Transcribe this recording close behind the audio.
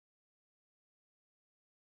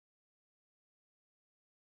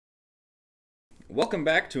Welcome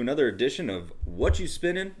back to another edition of Whatchu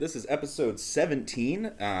Spinnin. This is episode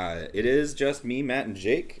 17. It is just me, Matt, and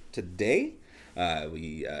Jake today.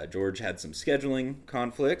 George had some scheduling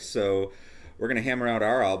conflicts, so we're going to hammer out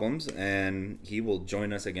our albums, and he will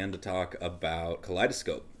join us again to talk about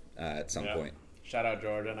Kaleidoscope at some point. Shout out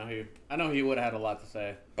George. I know he would have had a lot to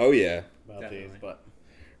say. Oh yeah, about these, but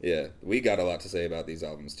yeah, we got a lot to say about these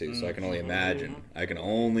albums too. So I can only imagine. I can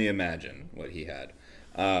only imagine what he had.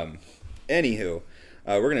 Anywho,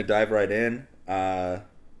 we're going to dive right in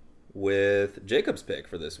with Jacob's pick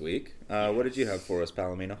for this week. What did you have for us,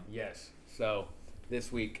 Palomino? Yes. So this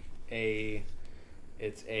week,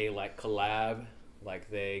 it's a like collab, like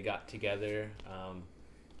they got together,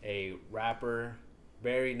 a rapper,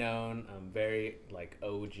 very known, very like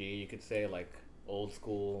OG, you could say, like old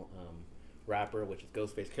school rapper, which is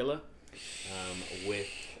Ghostface Killah, with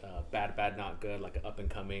Bad Bad Not Good, like an up and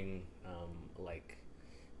coming like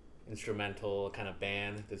instrumental kind of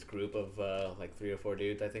band, this group of like 3 or 4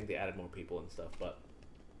 dudes. I think they added more people and stuff, but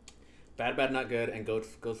Bad Bad Not Good and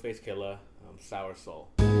Ghostface Killah, Sour Soul.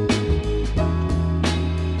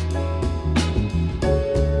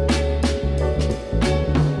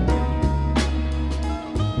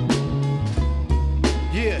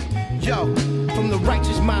 Yeah, yo, from the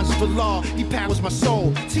righteous minds of the law, he powers my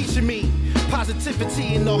soul, teaching me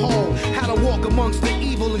positivity in the whole, how to walk amongst the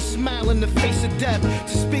evil and smile in the face of death,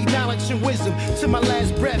 to speak knowledge and wisdom to my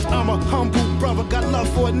last breath. I'm a humble brother, got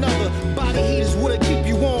love for another. Body heat is what keep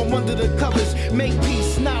you warm under the covers. Make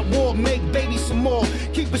peace, not war, make baby some more.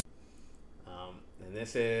 Keep it. And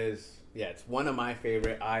this is, it's one of my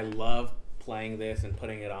favorite. I love playing this and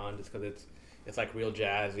putting it on just because it's like real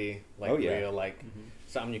jazzy, like real like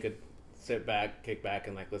something you could sit back, kick back,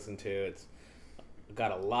 and like listen to. It's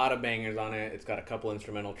got a lot of bangers on it. It's got a couple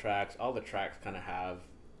instrumental tracks. All the tracks kind of have,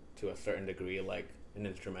 to a certain degree, like an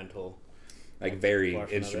instrumental, like very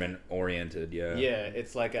instrument oriented. Yeah,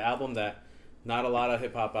 it's like an album that not a lot of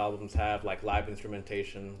hip hop albums have, like live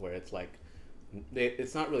instrumentation, where it's like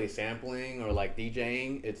it's not really sampling or like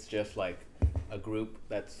DJing. It's just like a group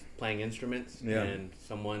that's playing instruments, and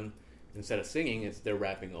someone, instead of singing, they're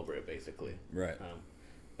rapping over it basically. Right.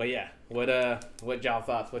 But yeah, what y'all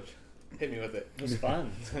thoughts? Hit me with it. It was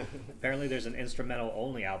fun. Apparently there's an instrumental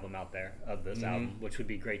only album out there of this album, which would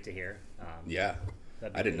be great to hear.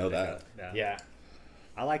 I didn't know that. Yeah.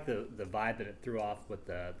 I like the vibe that it threw off with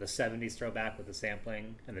the 70s throwback with the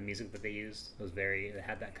sampling and the music that they used. It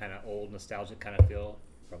had that kind of old nostalgic kind of feel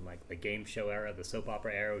from like the game show era, the soap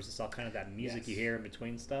opera era. It was just all kind of that music you hear in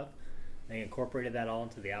between stuff. They incorporated that all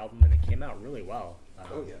into the album, and it came out really well.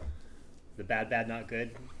 The Bad Bad Not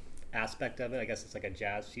Good aspect of it, I guess it's like a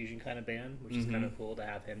jazz fusion kind of band, which is kind of cool to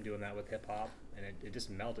have him doing that with hip hop, and it just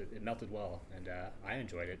melted well, and I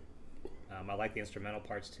enjoyed it. I like the instrumental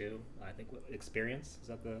parts too. I think Experience, is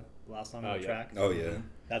that the last song on the track? Oh yeah,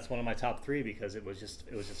 that's one of my top 3 because it was just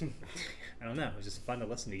I don't know, it was just fun to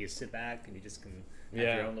listen to. You sit back and you just can have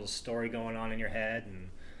your own little story going on in your head, and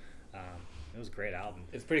it was a great album.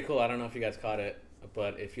 It's pretty cool. I don't know if you guys caught it,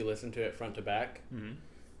 but if you listen to it front to back,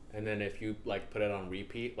 and then if you like put it on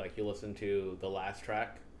repeat, like you listen to the last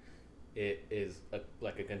track, it is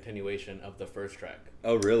like a continuation of the first track.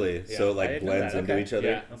 Oh really? Yeah. So it like blends into each other?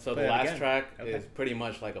 Yeah. So the last track is pretty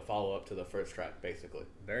much like a follow-up to the first track, basically.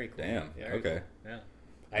 Very cool. Damn. Yeah, okay. Cool. Yeah.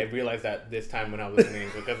 I realized that this time when I was listening,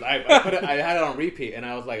 because I had it on repeat, and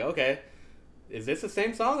I was like, okay, is this the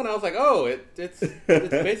same song? And I was like, oh, it's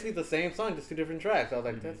basically the same song, just 2 different tracks. I was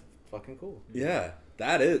like, that's fucking cool. Yeah.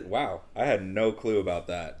 That is, wow. I had no clue about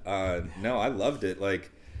that. No, I loved it. Like,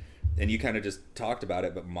 and you kind of just talked about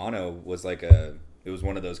it, but Mono was like it was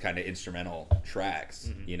one of those kind of instrumental tracks,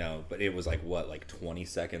 you know, but it was like 20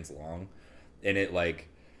 seconds long, and it like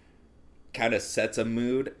kind of sets a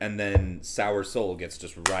mood, and then Sour Soul gets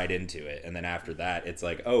just right into it, and then after that it's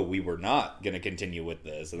like, oh, we were not going to continue with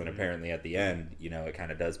this, and then apparently at the end, you know, it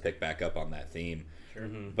kind of does pick back up on that theme. Sure.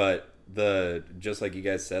 But just like you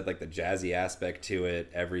guys said, like the jazzy aspect to it,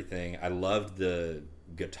 everything. I loved the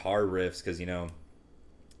guitar riffs because, you know,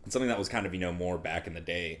 it's something that was kind of, you know, more back in the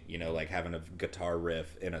day, you know, like having a guitar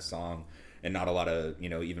riff in a song, and not a lot of, you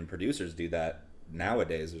know, even producers do that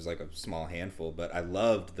nowadays. There's like a small handful, but I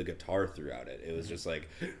loved the guitar throughout it. It was just like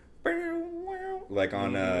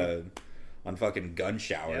on fucking Gun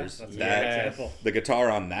Showers. The guitar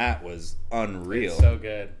on that was unreal. It's so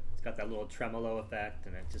good. It's got that little tremolo effect,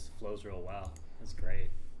 and it just flows real well. It's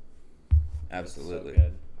great. Absolutely. So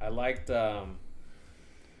good. I liked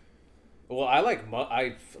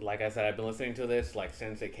like I said, I've been listening to this like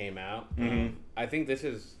since it came out. I think this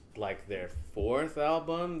is like their 4th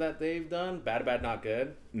album that they've done, Bad Bad Not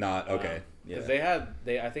Good. Not okay. Because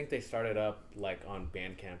Yeah. I think they started up like on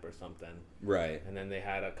Bandcamp or something. Right. And then they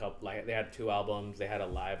had a couple, like they had 2 albums. They had a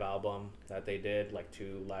live album that they did, like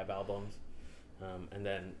 2 live albums, and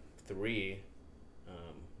then 3,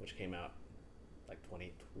 which came out like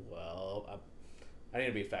 2012. I need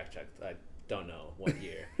to be fact checked. I don't know what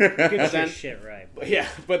year. Get your shit right.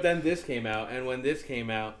 But then this came out, and when this came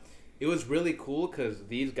out, it was really cool because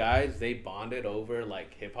these guys, they bonded over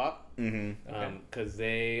like hip hop. Because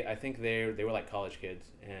I think they were like college kids,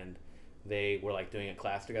 and they were like doing a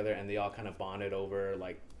class together, and they all kind of bonded over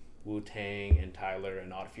like Wu-Tang and Tyler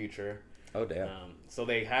and Odd Future. Oh damn. So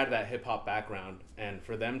they had that hip hop background, and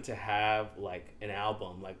for them to have like an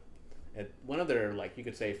album, like one of their, like you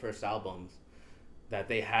could say, first albums, that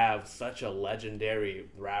they have such a legendary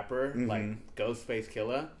rapper like Ghostface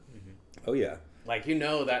Killah. Oh yeah. Like, you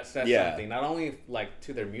know, that says Yeah. something, not only like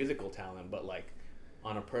to their musical talent, but like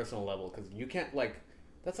on a personal level, because you can't, like,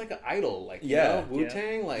 that's like an idol, like, you know,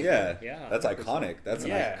 Wu-Tang, like, yeah, that's 100%. iconic. That's an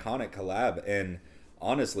iconic collab, and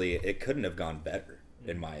honestly, it couldn't have gone better,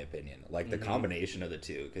 in my opinion. Like the combination of the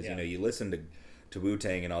two, because you know, you listen to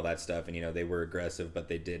Wu-Tang and all that stuff, and you know, they were aggressive, but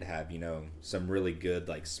they did have, you know, some really good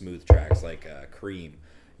like smooth tracks, like Cream,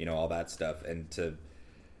 you know, all that stuff, and to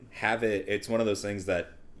have it, it's one of those things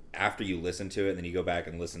that after you listen to it, and then you go back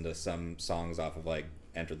and listen to some songs off of like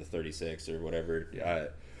Enter the 36 or whatever,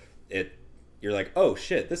 you're like, oh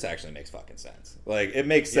shit, this actually makes fucking sense. Like, it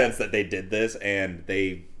makes sense that they did this, and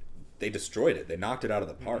they destroyed it. They knocked it out of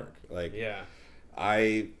the park. Like,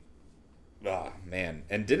 man.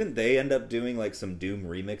 And didn't they end up doing like some Doom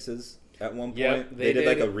remixes at one point? Yeah, they did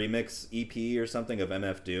like a remix EP or something of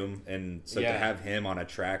MF Doom, and so to have him on a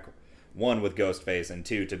track, 1 with Ghostface, and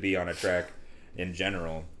 2 to be on a track in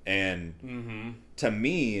general. And to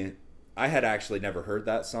me, I had actually never heard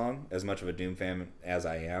that song. As much of a Doom fan as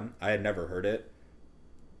I am, I had never heard it.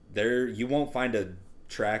 You won't find a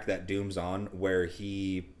track that Doom's on where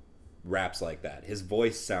he raps like that. His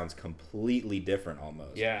voice sounds completely different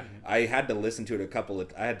almost. Yeah. I had to listen to it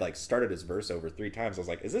I had like started his verse over 3 times. I was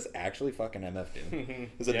like, is this actually fucking MF Doom?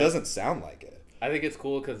 Because it doesn't sound like it. I think it's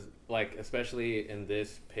cool because, like, especially in the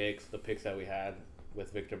picks that we had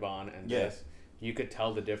with Viktor Vaughan and this, you could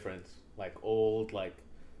tell the difference. Like, old, like,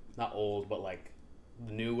 not old, but like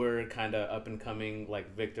newer, kind of up and coming,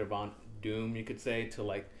 like Viktor Vaughan Doom, you could say, to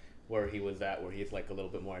like where he was at, where he's like a little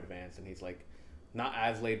bit more advanced, and he's like not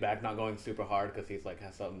as laid back, not going super hard because he's like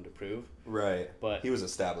has something to prove. Right. But he was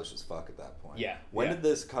established as fuck at that point. Yeah. When did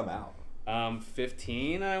this come out?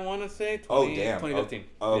 15, I want to say. 20, Oh damn. 2015.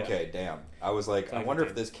 Okay, damn. I was like, I wonder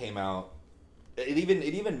if this came out. It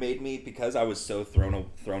even made me, because I was so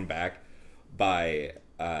thrown back by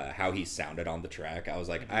how he sounded on the track. I was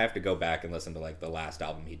like, I have to go back and listen to like the last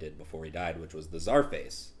album he did before he died, which was the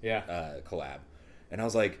Czarface collab. And I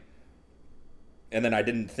was like, and then I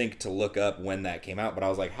didn't think to look up when that came out, but I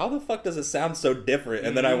was like, how the fuck does it sound so different?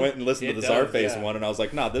 And then I went and listened to the Czarface one, and I was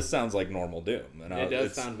like, nah, this sounds like normal Doom. And it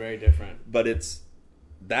does sound very different. But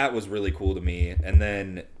that was really cool to me. And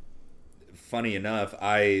then, funny enough,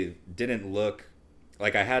 I didn't look,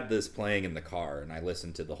 like I had this playing in the car, and I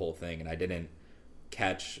listened to the whole thing, and I didn't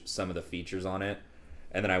catch some of the features on it.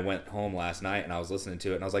 And then I went home last night and I was listening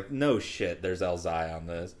to it, and I was like, no shit, there's Elzai on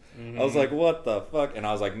this. I was like, what the fuck? And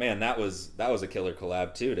I was like, man, that was a killer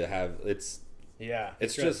collab too, to have. He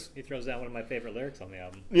throws down one of my favorite lyrics on the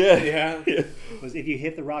album. Yeah. Was, if you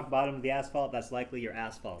hit the rock bottom of the asphalt, that's likely your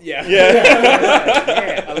asphalt. Yeah.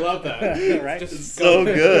 I love that. Right? Just so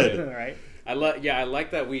good. Right? I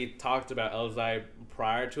like that we talked about Elzai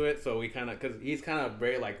prior to it, so we kind of, because he's kind of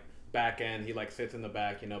very like back end, he like sits in the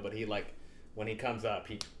back, you know, but he like, when he comes up,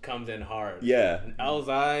 he comes in hard. Yeah. And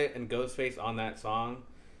Elzai and Ghostface on that song,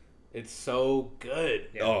 it's so good.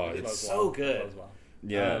 Yeah, it's so good.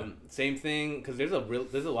 Yeah. Same thing, because there's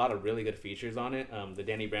a lot of really good features on it. The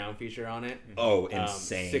Danny Brown feature on it. Oh,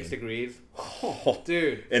 insane. 6 Degrees.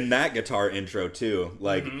 Dude. And that guitar intro too.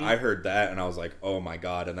 Like, I heard that and I was like, oh my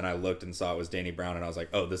god. And then I looked and saw it was Danny Brown, and I was like,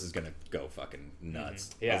 oh, this is gonna go fucking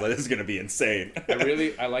nuts. Yeah. I was like, this is gonna be insane.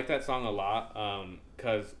 I like that song a lot,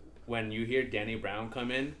 because when you hear Danny Brown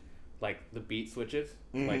come in, like the beat switches,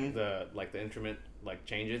 like the instrument like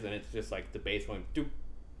changes, and it's just like the bass going doop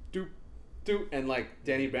doop dude, and like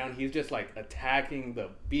Danny Brown, he's just like attacking the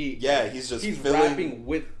beat. Yeah, he's rapping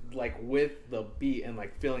with the beat and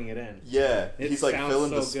like filling it in. Yeah, he's like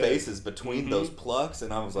filling the spaces good. between those plucks,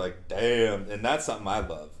 and I was like, damn. And that's something I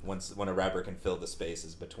love when a rapper can fill the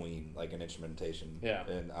spaces between like an instrumentation. Yeah,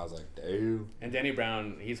 and I was like, damn. And Danny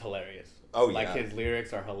Brown, he's hilarious. Oh like yeah, his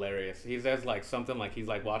lyrics are hilarious. He says like something like he's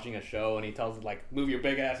like watching a show and he tells it like move your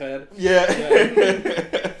big ass head. Yeah.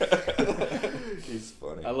 He's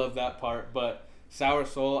funny. I love that part, but Sour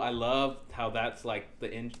Soul, I love how that's like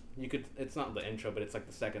it's not the intro, but it's like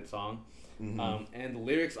the second song. And the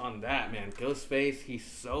lyrics on that, man, Ghostface, he's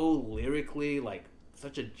so lyrically like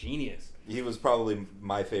such a genius. He was probably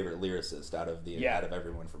my favorite lyricist out of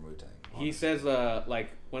everyone from Wu-Tang. He says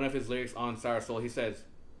like one of his lyrics on Sour Soul, he says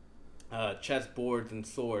chessboards and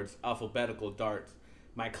swords, alphabetical darts.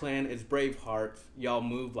 My clan is brave hearts. Y'all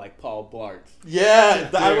move like Paul Blart. Yeah,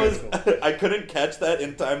 I couldn't catch that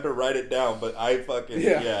in time to write it down, but I fucking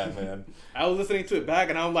yeah man. I was listening to it back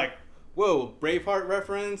and I'm like, whoa, Braveheart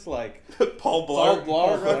reference, like Paul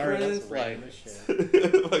Blart reference,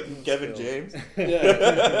 like Kevin James.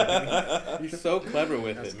 Yeah, he's so clever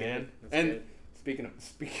with it, man. And good. Speaking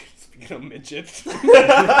of midgets, with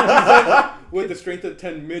the strength of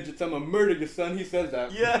 10 midgets, I'm gonna murder your son. He says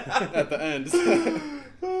that at the end.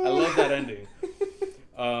 I love that ending.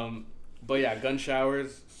 But yeah, Gun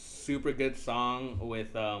Showers, super good song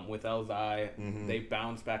with Elzai. They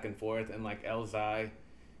bounce back and forth, and like Elzai,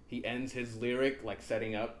 he ends his lyric like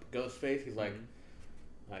setting up Ghostface. He's like,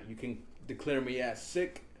 you can declare me as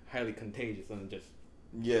sick, highly contagious, and just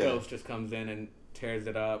Ghost just comes in and tears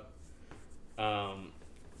it up.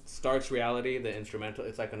 Stark's Reality, the instrumental,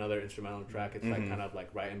 it's like another instrumental track. It's like kind of like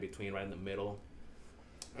right in between, right in the middle.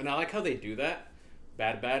 And I like how they do that.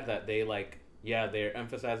 Bad, that they like, they're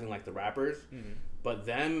emphasizing like the rappers, but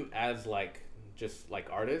them as like just like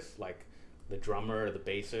artists, like the drummer, the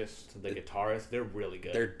bassist, the guitarist, they're really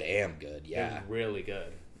good. They're damn good, yeah. They're really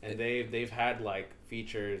good. And they've had like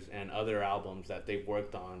features and other albums that they've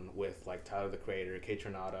worked on with like Tyler the Creator, K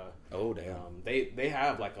Tronada. Oh damn. They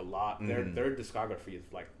have like a lot. Their discography is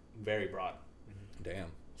like very broad. Damn.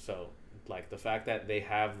 So like the fact that they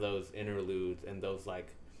have those interludes and those like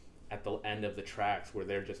at the end of the tracks where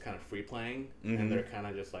they're just kind of free playing and they're kind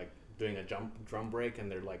of just like doing a drum break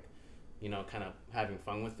and they're like, you know, kind of having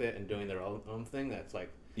fun with it and doing their own thing. That's like,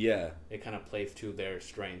 it kind of plays to their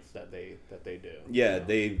strengths that they do. Yeah,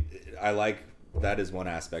 you know? I like that is one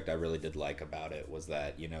aspect I really did like about it was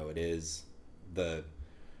that, you know, it is the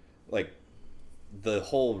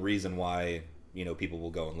whole reason why, you know, people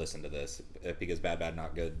will go and listen to this because Bad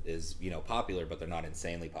Not Good is, you know, popular, but they're not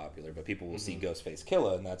insanely popular. But people will see Ghostface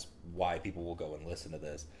Killah, and that's why people will go and listen to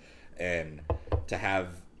this. And to have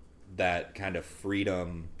that kind of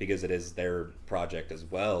freedom, because it is their project as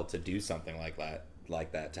well, to do something like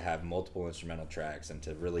that, to have multiple instrumental tracks and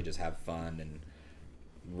to really just have fun and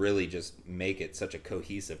really just make it such a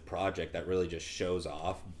cohesive project that really just shows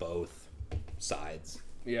off both sides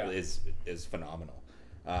is phenomenal.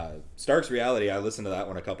 Stark's Reality, I listened to that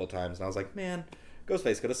one a couple times and I was like, man,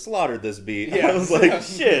 Ghostface could have slaughtered this beat. Yeah. I was like,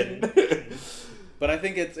 shit. But I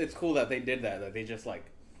think it's cool that they did that they just like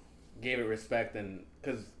gave it respect, and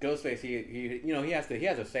because Ghostface, he you know, he has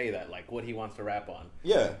to say that like what he wants to rap on.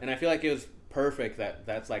 Yeah. And I feel like it was perfect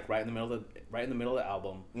that's like right in the middle of the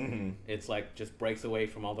album. It's like just breaks away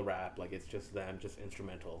from all the rap, like it's just them, just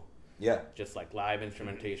instrumental. Yeah. Just like live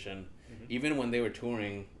instrumentation. Even when they were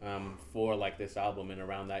touring for like this album and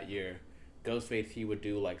around that year, Ghostface, he would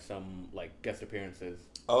do like some like guest appearances.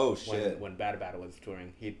 Oh shit. When Bad was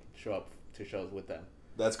touring, he'd show up to shows with them.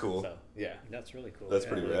 That's cool. So yeah, that's really cool. That's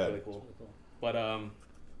pretty rad. Really cool. But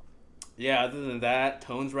yeah, other than that,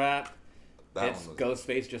 Tones rap. It's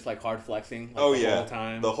Ghostface just like hard flexing.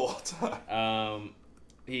 Like, the whole time.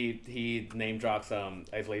 He name drops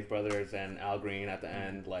Isolate Brothers and Al Green at the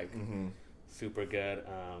end, like super good.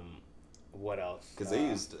 What else? Because they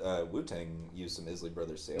used Wu-Tang used some Isley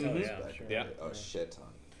Brothers samples back. Yeah, a shit ton.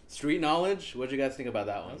 Street Knowledge. What'd you guys think about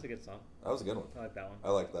that one? That was a good song. That was a good one. I like that one. I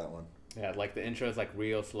like that one. Yeah, like the intro is like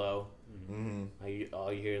real slow.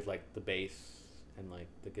 All you hear is like the bass and like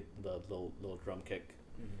the little drum kick.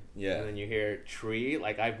 Yeah. And then you hear Tree.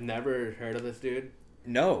 Like I've never heard of this dude.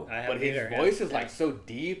 No. But his voice is like so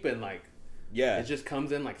deep and like it just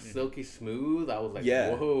comes in like silky smooth. I was like,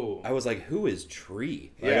 whoa. I was like, who is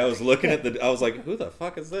Tree? Like I was looking at I was like, who the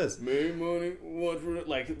fuck is this? Mary money, what what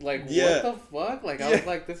the fuck? Like I was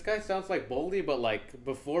like, this guy sounds like Boldy, but like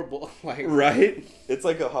before like right? It's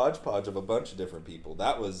like a hodgepodge of a bunch of different people.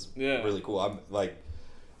 That was really cool. I'm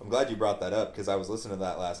glad you brought that up because I was listening to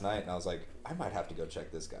that last night and I was like, I I might have to go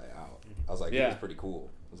check this guy out. I was like, he was pretty cool.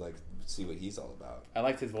 I was like, see what he's all about. I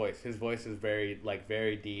liked his voice. His voice is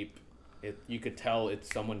very deep. You could tell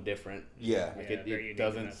it's someone different. Yeah. Like it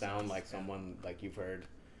doesn't sound like someone like you've heard.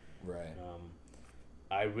 Right.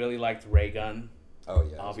 I really liked Ray Gun. Oh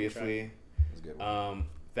yeah. Obviously. It was a good one.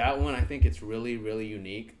 That one I think it's really, really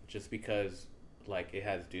unique just because like it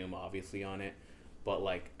has Doom obviously on it, but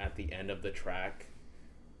like at the end of the track,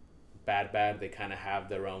 Bad they kind of have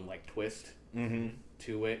their own like twist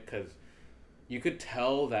to it, because you could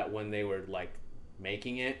tell that when they were like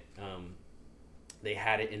making it, they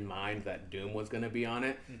had it in mind that Doom was going to be on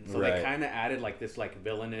it, so they kind of added like this like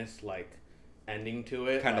villainous like ending to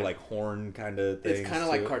it, kind of like horn kind of thing. It's kind of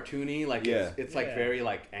like cartoony, like it's like very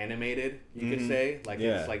like animated, you could say, like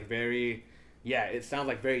it's like very it sounds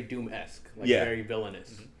like very Doom-esque, like very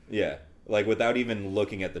villainous. Yeah, like without even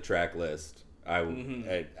looking at the track list,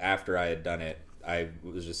 after I had done it, I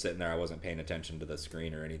was just sitting there. I wasn't paying attention to the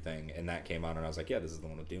screen or anything, and that came on, and I was like, "Yeah, this is the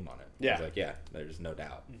one with Doom on it." Yeah, I was like, "Yeah, there's no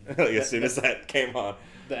doubt." Like, as soon as that came on,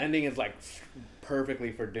 the ending is like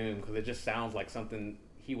perfectly for Doom because it just sounds like something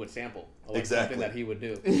he would sample, or like exactly something that he would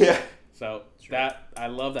do. Yeah. So that I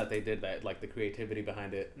love that they did that. Like the creativity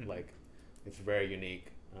behind it, like it's very unique.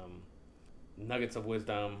 Nuggets of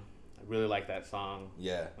Wisdom. I really like that song.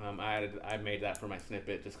 Yeah. I made that for my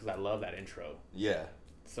snippet just because I love that intro. Yeah.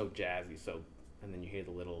 It's so jazzy, and then you hear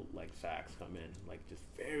the little like sax come in, like just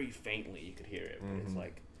very faintly you could hear it, but it's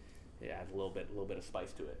like it adds a little bit of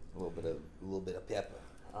spice to it. A little bit of pepper.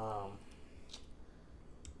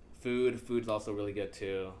 Food's also really good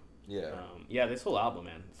too. Yeah. This whole album,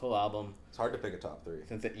 man. It's hard to pick a top 3.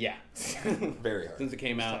 Since it very hard. Since it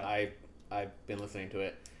came out, I've been listening to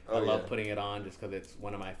it. I love putting it on just because it's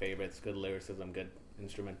one of my favorites. Good lyricism, good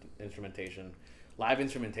instrumentation, live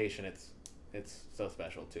instrumentation. It's so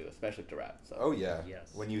special too, especially to rap. So. Oh yeah.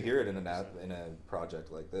 Yes. When you hear it in a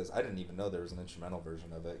project like this, I didn't even know there was an instrumental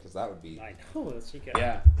version of it, because that would be. I know. That's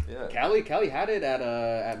yeah. Callie had it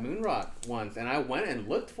at Moonrock once, and I went and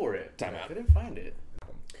looked for it. I couldn't find it.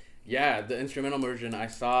 Yeah, the instrumental version I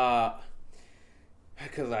saw,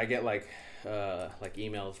 because I get like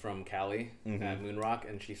emails from Callie at Moonrock,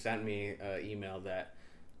 and she sent me an email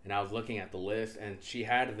and I was looking at the list, and she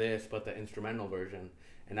had this, but the instrumental version.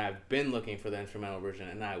 And I've been looking for the instrumental version,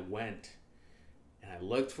 and I went and I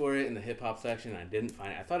looked for it in the hip hop section, and I didn't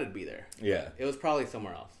find it. I thought it'd be there. Yeah. It was probably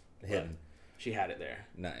somewhere else. Hidden. She had it there.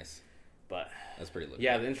 Nice. But that's pretty legit.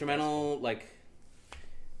 Yeah, the instrumental, like,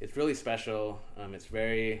 it's really special. It's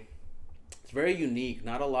very unique.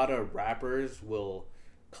 Not a lot of rappers will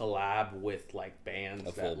collab with like bands.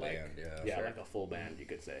 A full band, yeah. Yeah, like a full band, you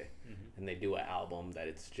could say. And they do an album that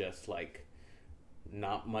it's just like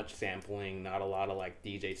not much sampling, not a lot of like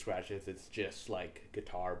DJ scratches. It's just like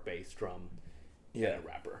guitar, bass, drum, and a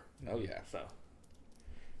rapper. Oh yeah. So,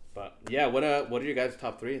 but yeah, what are your guys'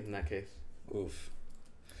 top 3 in that case? Oof.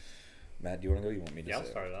 Matt, do you want to go? You want me to? Yeah, I'll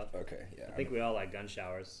start it off. Okay. Yeah. I think we all like Gun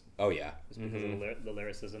Showers. Oh yeah. Just because of the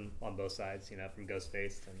lyricism on both sides, from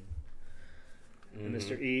Ghostface and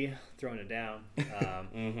Mr. E throwing it down.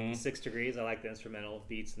 6 Degrees. I like the instrumental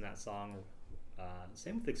beats in that song.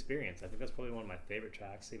 Same with Experience. I think that's probably one of my favorite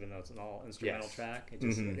tracks, even though it's an all instrumental track. It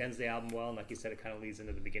just it ends the album well, and like you said, it kind of leads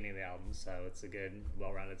into the beginning of the album. So it's a good,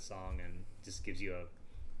 well-rounded song, and just gives you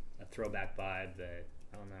a throwback vibe that,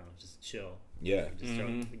 I don't know, just chill. Yeah.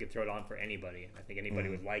 You could throw it on for anybody. I think anybody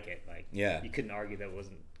would like it. Like, you couldn't argue that it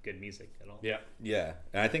wasn't good music at all. Yeah. Yeah.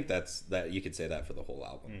 And I think that you could say that for the whole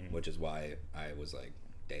album, which is why I was like,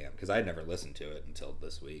 damn, because I had never listened to it until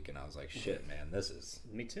this week, and I was like, shit, man, this is.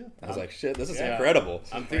 Me too. I was like, shit, this is incredible.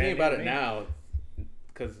 I'm thinking about it now,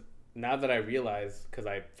 because now that I realize, because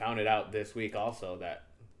I found it out this week also, that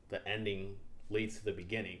the ending leads to the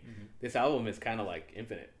beginning. This album is kind of like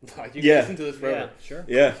infinite. Like you can listen to this forever. Yeah, sure.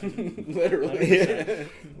 Yeah. Literally. Yeah.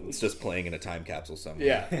 It's just playing in a time capsule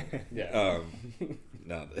somewhere. Yeah.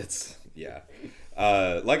 No, it's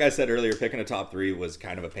like I said earlier, picking a top 3 was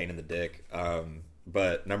kind of a pain in the dick.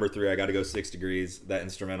 But number 3, I got to go 6 Degrees. That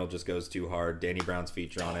instrumental just goes too hard. Danny Brown's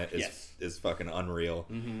feature on it is fucking unreal.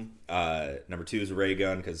 Number 2 is Ray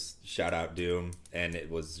Gun, because shout out Doom, and it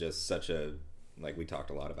was just such a, like, we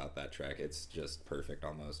talked a lot about that track. It's just perfect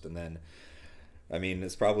almost. And then, I mean,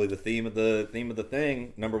 it's probably the theme of the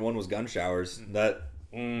thing. Number 1 was Gun Showers.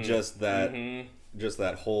 Just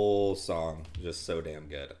that whole song, just so damn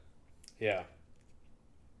good. Yeah.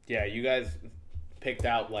 Yeah, you guys picked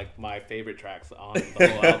out like my favorite tracks on the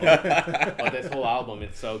whole album. But this whole album,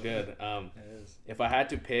 it's so good. If I had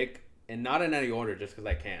to pick, and not in any order, just because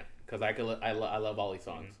I can't, because I love all these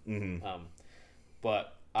songs.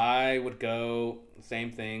 But I would go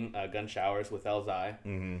same thing. Gun Showers with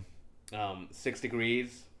Elzai. 6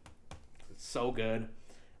 Degrees, so good.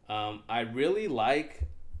 I really like.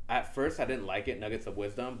 At first, I didn't like it, Nuggets of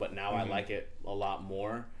Wisdom, but now I like it a lot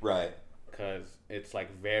more. Right. Because it's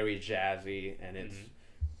like very jazzy and it's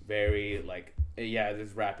very like, yeah,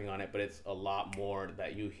 there's rapping on it, but it's a lot more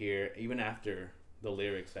that you hear even after the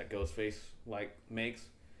lyrics that Ghostface like makes.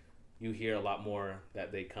 You hear a lot more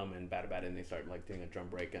that they come in Bad and they start like doing a drum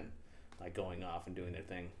break and like going off and doing their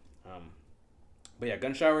thing. But yeah,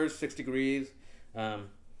 Gun Showers, 6 Degrees.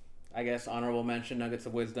 I guess honorable mention, Nuggets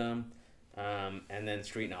of Wisdom. And then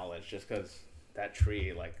Street Knowledge, just because that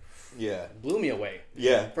tree like blew me away.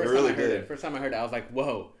 Yeah, first time I heard it, I was like,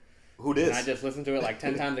 whoa. Who dis? And I just listened to it like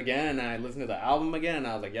 10 times again, and I listened to the album again, and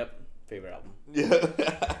I was like, yep, favorite album.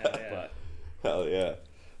 Yeah. Hell yeah.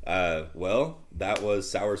 Well, that was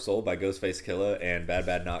Sour Soul by Ghostface Killah and Bad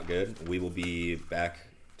Bad Not Good. We will be back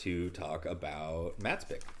to talk about Matt's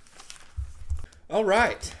pick. All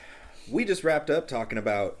right. We just wrapped up talking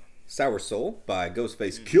about Sour Soul by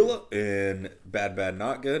Ghostface Killah and Bad Bad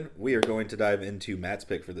Not Good. We are going to dive into Matt's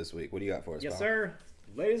pick for this week. What do you got for us, Yes, Bob? sir.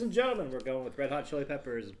 Ladies and gentlemen, we're going with Red Hot Chili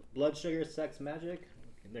Peppers' Blood Sugar Sex Magik.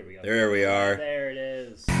 There we go. There we are. There it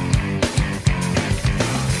is.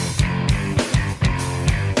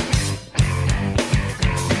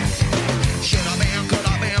 Should I been, could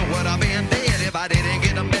I been, would I been dead if I didn't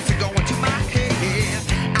get a message going to my head?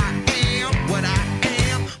 I am what I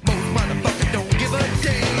am. Most motherfuckers don't give a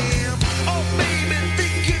damn. Oh, baby,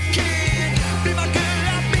 think you can be my girl,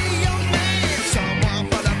 I'll be your man. Someone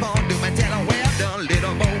put up on do and tell her well done.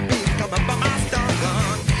 Little Bo Peep coming from my stun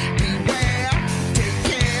gun. Beware, take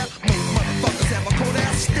care. Most motherfuckers have a cold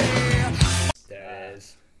ass stare. There it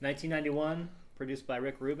is. 1991, produced by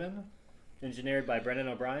Rick Rubin, engineered by Brendan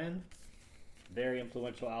O'Brien. Very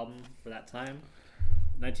influential album for that time.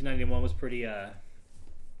 1991 was pretty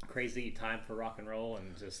crazy time for rock and roll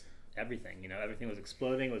and just everything. You know, everything was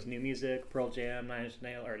exploding. It was new music, Pearl Jam, Nine Inch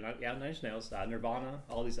Nails, Nirvana,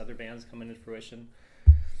 all these other bands coming into fruition.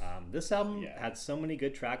 This album had so many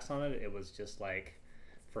good tracks on it. It was just like,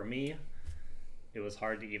 for me, it was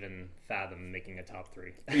hard to even fathom making a top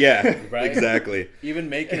 3. Yeah, Right? exactly. Even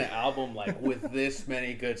making an album like with this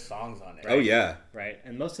many good songs on it. Oh, yeah. Right,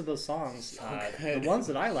 and most of those songs, the good. ones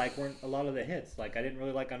that I like weren't a lot of the hits. Like, I didn't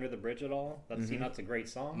really like Under the Bridge at all. That's you know, it's a great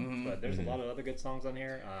song, but there's a lot of other good songs on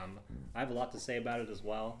here. I have a lot to say about it as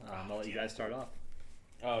well. I'll let you guys start off.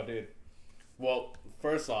 Oh, dude. Well,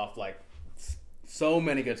 first off, like, so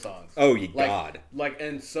many good songs. Oh, you like, God. Like,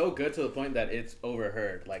 and so good to the point that it's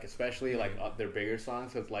overheard. Like, especially, like, their bigger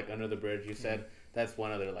songs. Because, like, Under the Bridge, you said, that's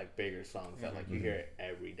one of their, like, bigger songs that, like, you hear it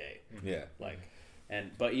every day. Yeah. Like,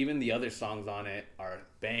 but even the other songs on it are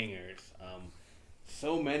bangers.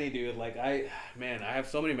 So many, dude. Like, I have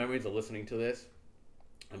so many memories of listening to this.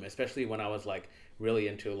 Especially when I was, like, really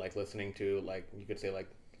into, like, listening to, like, you could say, like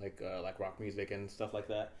rock music and stuff like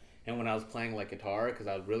that. And when I was playing like guitar, because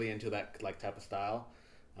I was really into that like type of style,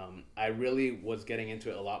 I really was getting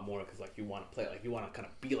into it a lot more because like you want to play, like you want to kind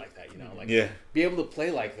of be like that, you know, like be able to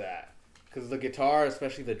play like that. Because the guitar,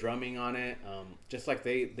 especially the drumming on it, just like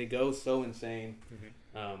they go so insane.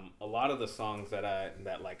 A lot of the songs that I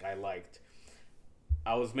liked,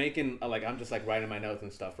 I was making like I'm just like writing my notes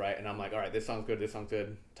and stuff, right? And I'm like, all right, this song's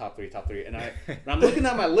good, top three, and I'm looking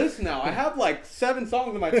at my list now. I have like 7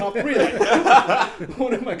 songs in my top 3. Like,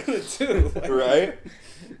 what am I gonna do? Like, Right,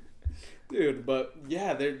 dude. But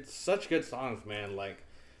yeah, they're such good songs, man. Like,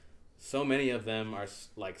 so many of them are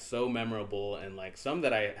like so memorable, and like some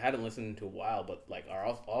that I hadn't listened to in a while, but like are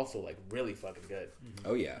also like really fucking good.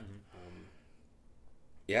 Oh, yeah.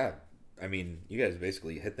 Yeah, I mean, you guys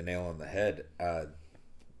basically hit the nail on the head.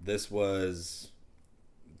 This was,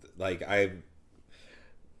 like,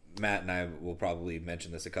 Matt and I will probably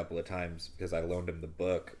mention this a couple of times because I loaned him the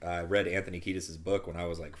book. I read Anthony Kiedis' book when I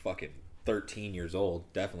was, like, fucking 13 years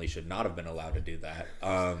old. Definitely should not have been allowed to do that.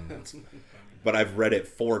 But I've read it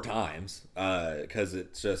 4 times because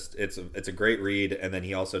it's a great read. And then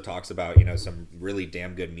he also talks about, you know, some really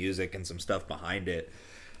damn good music and some stuff behind it.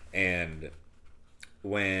 And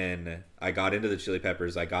when I got into the Chili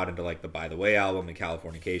Peppers, I got into like the By the Way album and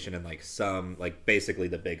Californication and like some like basically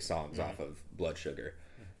the big songs off of Blood Sugar.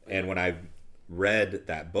 And when I read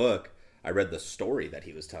that book, I read the story that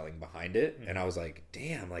he was telling behind it, and I was like,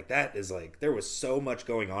 damn, like that is like there was so much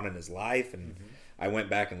going on in his life. And I went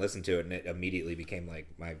back and listened to it, and it immediately became like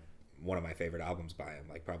one of my favorite albums by him,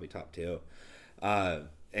 like probably top 2.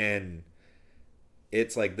 And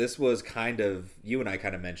it's like this was kind of, you and I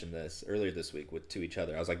kind of mentioned this earlier this week to each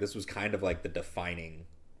other. I was like, this was kind of like the defining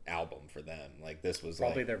album for them. Like this was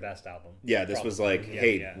probably like, their best album. Yeah, this was like,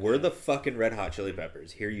 hey, we're the fucking Red Hot Chili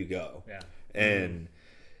Peppers. Here you go. Yeah. And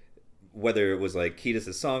whether it was like Kiedis'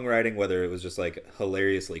 songwriting, whether it was just like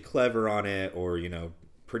hilariously clever on it, or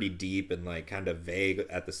pretty deep and like kind of vague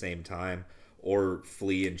at the same time, or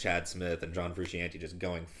Flea and Chad Smith and John Frusciante just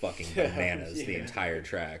going fucking bananas the entire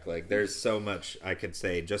track. Like there's so much I could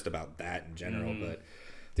say just about that in general, but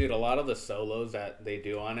dude, a lot of the solos that they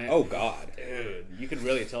do on it. Oh god, dude, you could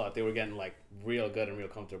really tell that they were getting like real good and real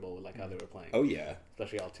comfortable with like how they were playing. Oh yeah,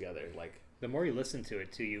 especially all together. Like the more you listen to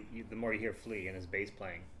it too, you the more you hear Flea and his bass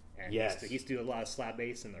playing. And yes, he used to do a lot of slap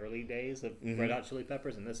bass in the early days of Red Hot Chili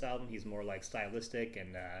Peppers. In this album, he's more like stylistic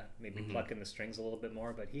and maybe plucking the strings a little bit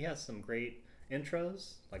more. But he has some great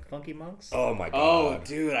intros, like Funky Monks. Oh my god! Oh,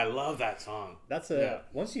 dude, I love that song. That's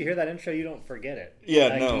once you hear that intro, you don't forget it. Yeah,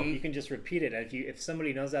 like, no, you can just repeat it. And if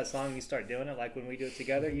somebody knows that song, and you start doing it. Like when we do it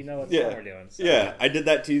together, you know what song we're doing. So. Yeah, I did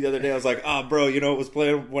that too the other day. I was like, "Oh, bro, what was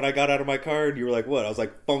playing when I got out of my car?" And you were like, "What?" I was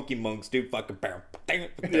like, "Funky Monks, dude, fucking bam."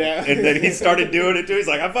 Yeah, and then he started doing it too. He's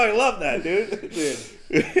like, "I fucking love that, dude."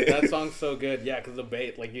 That song's so good. Yeah, because the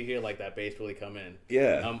bass, like you hear like that bass really come in.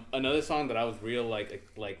 Yeah. Another song that I was real like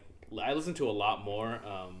I listened to a lot more.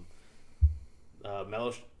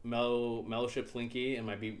 Mellowship Slinky in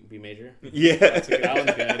my B major. Yeah, that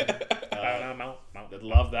one's good.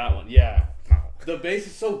 Love that one. Yeah, the bass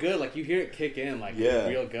is so good. Like you hear it kick in, like it's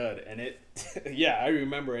real good, and it. Yeah, I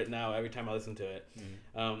remember it now every time I listen to it.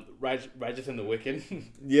 Righteous and the Wicked.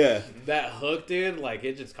 Yeah, that hook, dude. Like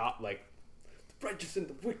it just caught like Righteous and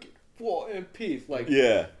the Wicked, war and peace. Like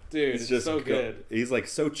yeah. Dude, it's just so good. He's like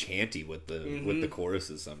so chanty with the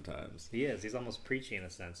choruses sometimes. He is. He's almost preachy in a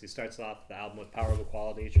sense. He starts off the album with Power of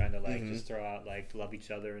Equality, trying to like just throw out like to love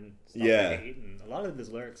each other and stop the hate. And a lot of his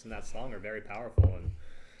lyrics in that song are very powerful and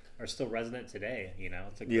are still resonant today.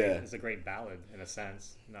 It's a great ballad in a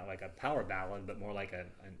sense, not like a power ballad, but more like an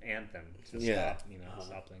anthem to stop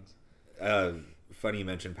things. Funny you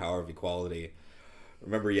mentioned Power of Equality.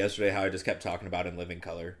 Remember yesterday how I just kept talking about In Living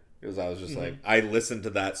Color? Because I was just like, I listened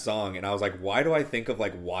to that song and I was like, why do I think of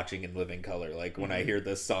like watching In Living Color? Like when I hear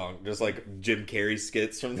this song, just like Jim Carrey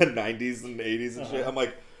skits from the 90s and 80s and shit. I'm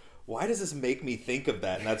like, why does this make me think of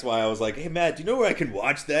that? And that's why I was like, hey Matt, do you know where I can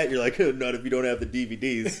watch that? You're like, not if you don't have the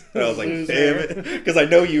DVDs. And I was like, damn it. Because I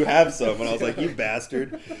know you have some. And I was like, you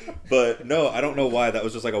bastard. But no, I don't know why. That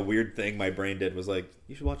was just like a weird thing my brain did, was like,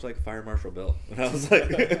 you should watch like Fire Marshal Bill. And I was like,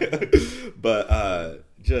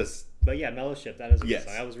 But yeah, Mellowship, that is a good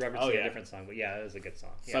song. I was referencing a different song, but yeah, that is a good song.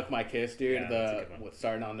 Yeah. Suck My Kiss, dude.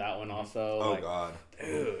 Starting on that one also. Oh god,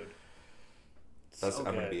 dude. I'm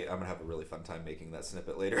gonna have a really fun time making that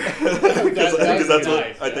snippet later. I think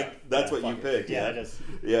that's what you picked. Yeah,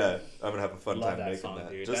 I'm gonna have a fun time making song, that.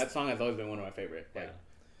 Dude. That song has always been one of my favorite.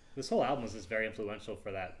 This whole album was just very influential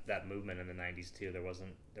for that movement in the '90s too. There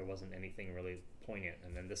wasn't anything really poignant,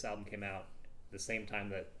 and then this album came out the same time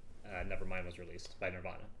that Nevermind was released by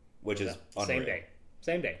Nirvana, which is same day.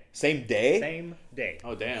 Same day.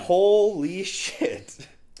 Oh damn! Holy shit!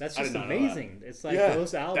 That's just amazing. It's like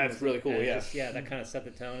those albums. That's really cool. That kind of set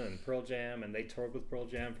the tone. And Pearl Jam, and they toured with Pearl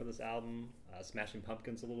Jam for this album. Smashing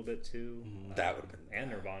Pumpkins a little bit too. That would have been,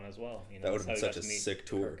 and Nirvana as well. That would have been such a sick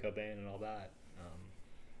tour. Kurt Cobain and all that.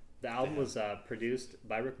 The album was produced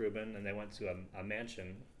by Rick Rubin, and they went to a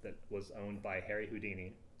mansion that was owned by Harry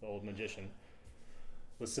Houdini, the old magician.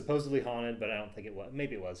 Was supposedly haunted, but I don't think it was.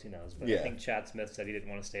 Maybe it was. Who knows? But I think Chad Smith said he didn't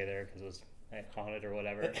want to stay there because it was haunted or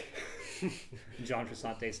whatever. John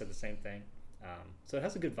Frusciante said the same thing. So it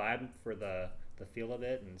has a good vibe for the feel of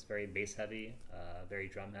it, and it's very bass heavy, very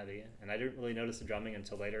drum heavy. And I didn't really notice the drumming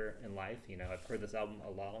until later in life. I've heard this album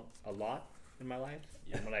a lot in my life,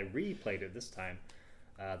 and when I replayed it this time,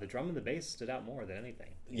 the drum and the bass stood out more than anything.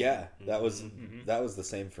 Yeah, that was the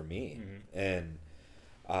same for me. And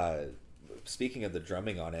speaking of the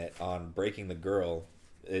drumming on it, on Breaking the Girl,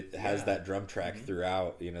 it has that drum track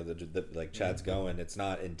throughout. The like Chad's going, it's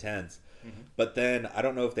not intense. But then I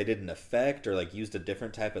don't know if they did an effect or like used a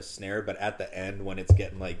different type of snare, but at the end when it's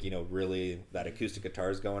getting like really that acoustic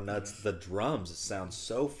guitar is going nuts, the drums sound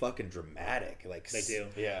so fucking dramatic. Like they do,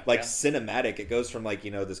 cinematic. It goes from like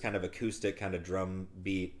this kind of acoustic kind of drum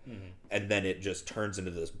beat, and then it just turns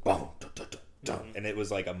into this boom. And it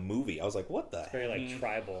was like a movie. I was like, what the hell? Very like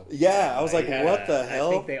tribal. Yeah, I was like, what the hell?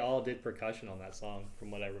 I think they all did percussion on that song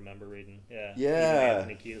from what I remember reading. Yeah. Yeah.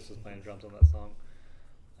 Anthony Kiedis was playing drums on that song.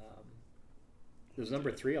 It was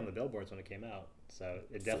number 3 on the billboards when it came out. So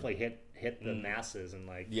it definitely hit the masses and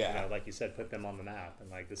like like you said, put them on the map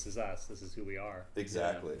and like, this is us, this is who we are.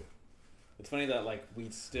 Exactly. It's funny that like we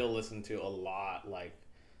still listen to a lot like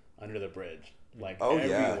Under the Bridge. like yeah.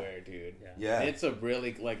 everywhere, dude. Yeah. It's a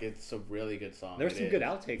really good song. There's some good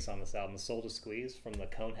outtakes on this album. Soul to Squeeze from the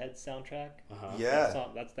Conehead soundtrack. Yeah.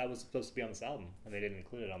 That was supposed to be on this album, and they didn't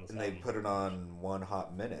include it on this And album. they put it on One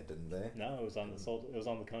Hot Minute, didn't they? No, it was on the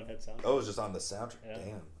Conehead soundtrack. Oh, it was just on the soundtrack. Yeah.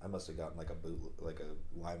 Damn, I must have gotten like a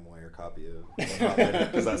LimeWire copy of One Hot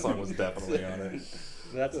Minute because that song was definitely on it.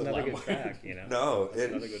 That's another good track, you know. No,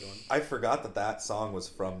 That's another good one. I forgot that song was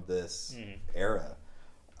from this era.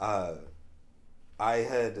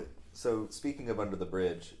 So speaking of Under the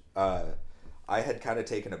Bridge, I had kind of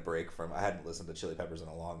taken a break from. I hadn't listened to Chili Peppers in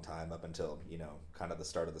a long time up until kind of the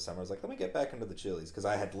start of the summer. I was like, let me get back into the Chili's because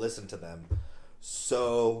I had listened to them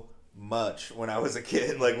so much when I was a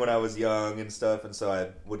kid, like when I was young and stuff, and so I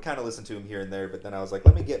would kind of listen to them here and there. But then I was like,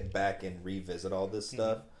 let me get back and revisit all this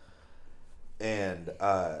stuff. And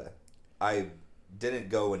I didn't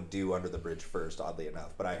go and do Under the Bridge first, oddly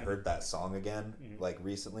enough, but I heard that song again like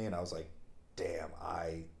recently, and I was like, damn,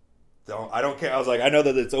 I don't care. I was like, I know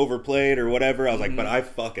that it's overplayed or whatever. I was like, but I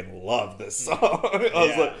fucking love this song. I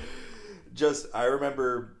was like, I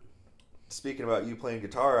remember, speaking about you playing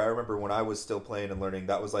guitar, I remember when I was still playing and learning,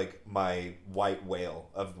 that was like my white whale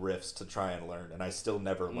of riffs to try and learn, and I still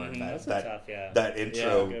never learned that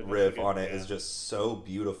intro riff on it is just so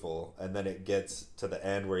beautiful, and then it gets to the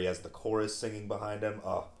end where he has the chorus singing behind him.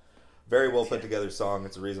 Oh, very well put together song.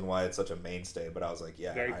 It's a reason why it's such a mainstay. But I was like,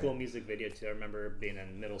 very cool music video too. I remember being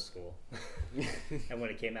in middle school, and when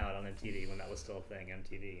it came out on MTV, when that was still a thing,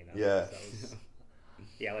 MTV. Yeah.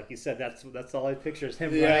 Yeah, like you said, that's all I picture is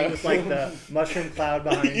him running with like the mushroom cloud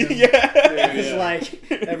behind him. Just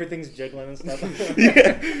like everything's jiggling and stuff.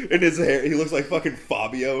 And his hair, he looks like fucking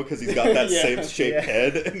Fabio because he's got that same shaped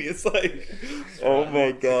head, and he's like, oh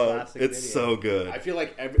my god, it's so good. I feel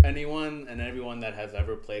like anyone and everyone that has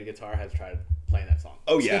ever played guitar has tried playing that song.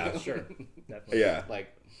 Oh yeah, sure, definitely. Yeah,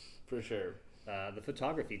 like for sure. The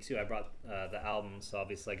photography too. I brought the album, so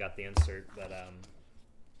obviously I got the insert, but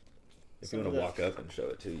if you want to walk up and show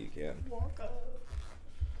it too, you can. Walk up.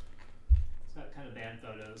 It's got kind of band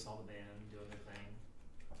photos, all the band doing their thing.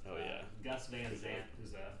 Oh yeah. Gus Van Sant,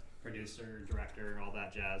 who's a producer, director, all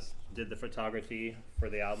that jazz, did the photography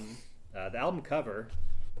for the album. The album cover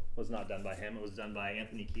was not done by him. It was done by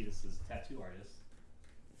Anthony Kiedis' tattoo artist.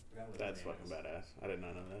 That's fucking badass. I did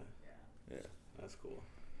not know that. Yeah. That's cool.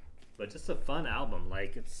 But just a fun album.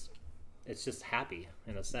 Like it's just happy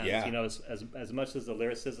in a sense. Yeah. You know, as much as the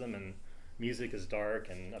lyricism and music is dark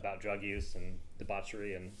and about drug use and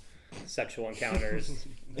debauchery and sexual encounters,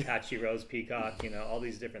 Patchy Rose Peacock, all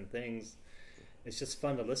these different things. It's just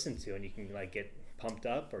fun to listen to, and you can like get pumped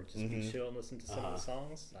up or just be chill and listen to some of the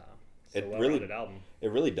songs. It's a well-rounded album. It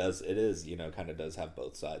really does. It is, kind of does have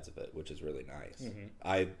both sides of it, which is really nice.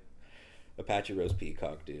 Apache Rose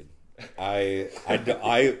Peacock, dude. I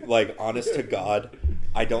like, honest to God,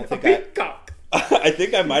 I don't think I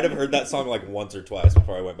think I might have heard that song like once or twice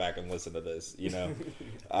before I went back and listened to this,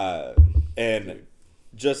 and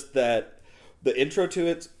just that the intro to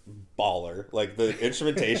it's baller. Like the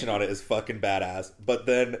instrumentation on it is fucking badass. But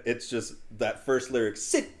then it's just that first lyric,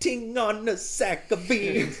 sitting on a sack of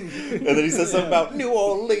beans, and then he says something about New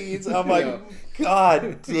Orleans. I'm like,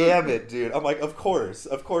 God damn it, dude. I'm like, of course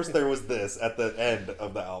there was this at the end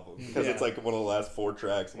of the album because it's like one of the last 4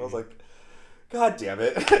 tracks, and I was like, God damn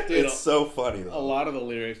it. Dude, it's so funny though. A lot of the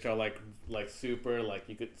lyrics are like super, like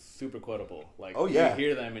you could super quotable. Like you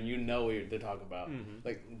hear them and you know what they're talking about.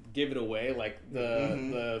 Like give it away, like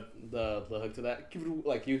the hook to that. Give it,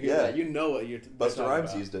 like you hear that, you know what you're. Busta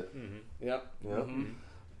Rhymes used it. Yep.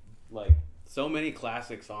 Like so many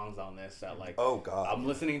classic songs on this that like. Oh God. I'm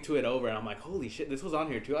listening to it over and I'm like, holy shit, this was on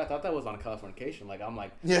here too. I thought that was on Californication. Like I'm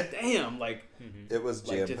like, damn, like. It was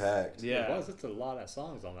jam packed. Yeah. It was. It's a lot of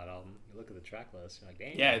songs on that album. You look at the track list, you're like,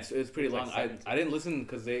 damn. Yeah, it's pretty long. Like I didn't listen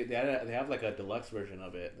because they have like a deluxe version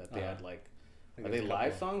of it that they had like. Are they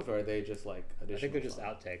live songs or are they just like additional? I think they're just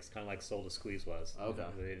songs? Outtakes, kind of like Soul to Squeeze was. Okay.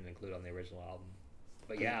 They didn't include on the original album.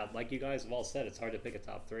 But yeah, like you guys have all said, it's hard to pick a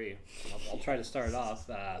top 3. I'll try to start it off.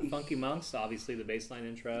 Funky Monks, obviously the bassline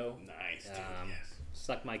intro. Nice. Dude, yes.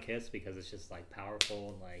 Suck My Kiss because it's just like powerful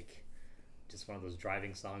and like just one of those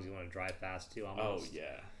driving songs you want to drive fast to almost. Oh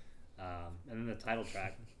yeah. And then the title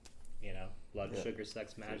track, Blood, Sugar,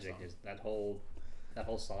 Sex, Magic is that whole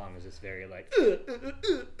song is just very like that.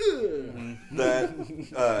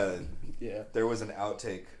 There was an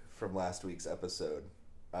outtake from last week's episode.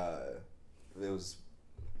 It was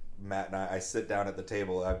Matt and I sit down at the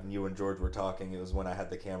table. You and George were talking. It was when I had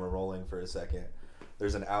the camera rolling for a second.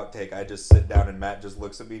 there's an outtake. I just sit down and Matt just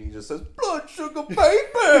looks at me and he just says, "Blood sugar baby,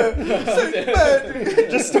 sing magic."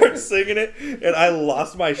 Just starts singing it, and I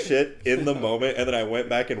lost my shit in the moment. And then I went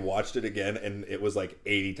back and watched it again, and it was like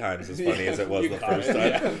 80 times as funny as it was the first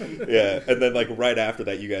time. Yeah, and then like right after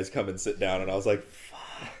that, you guys come and sit down, and I was like,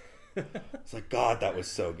 "Fuck!" It's like, God, that was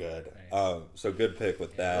so good. So good pick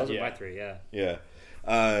with that. Those are my 3. Yeah. Yeah.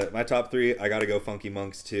 My top 3, I gotta go Funky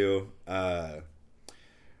Monks too.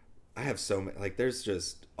 I have so many, like, there's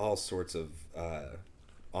just all sorts of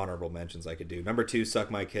honorable mentions I could do. Number 2, Suck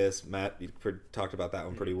My Kiss. Matt, you talked about that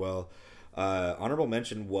one pretty well. Honorable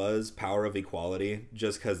mention was Power of Equality,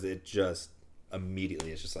 just because it just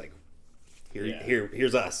immediately, it's just like,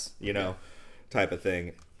 here's us, you know, type of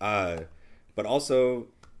thing. But also,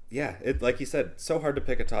 yeah, it, like you said, so hard to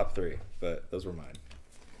pick a top 3, but those were mine.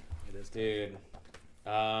 It is, dude.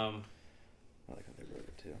 I like how they wrote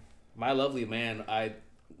it too. My Lovely Man,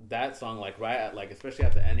 that song, like right at, like, especially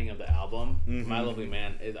at the ending of the album, My Lovely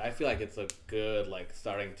Man, I feel like it's a good, like,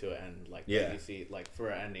 starting to end, like, you see, like, for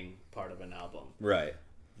an ending part of an album. Right.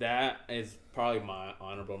 That is probably my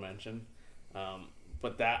honorable mention.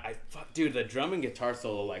 But dude, the drum and guitar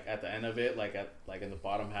solo, like, at the end of it, like, in the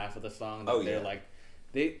bottom half of the song, they're like,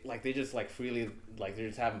 they just, like, freely, like, they're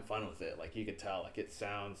just having fun with it. Like, you could tell, like, it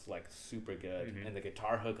sounds, like, super good. And the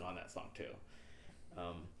guitar hook on that song too.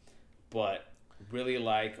 But really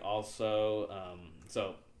like also,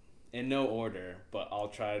 so in no order, but I'll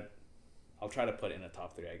try to put it in a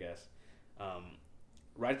top 3, I guess.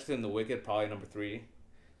 Righteous and the Wicked, probably number 3.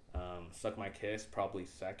 Suck My Kiss, probably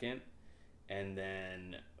 2nd. And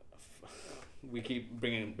then we keep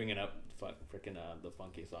bringing up the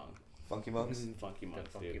funky song. Funky Monks? Funky Monks,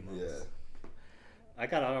 Funky dude. Monks. Yeah. I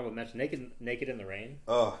got honorable mention. Naked in the Rain.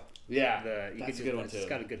 Oh. Yeah, That's a good one too. It's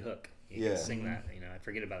got a good hook. You can sing that. You know, I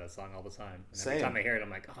forget about that song all the time. And every time I hear it, I'm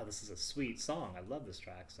like, oh, this is a sweet song. I love this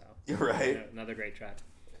track. So you're right. Another great track.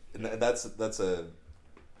 And that's a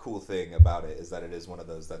cool thing about it, is that it is one of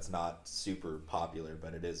those that's not super popular,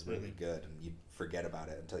 but it is really good, and you forget about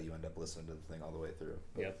it until you end up listening to the thing all the way through.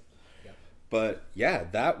 Yep. But yeah,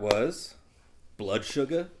 that was Blood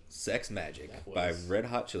Sugar Sex Magik by Red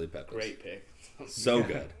Hot Chili Peppers. Great pick. So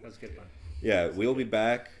good. That was a good one. Yeah, we'll be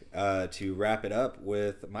back to wrap it up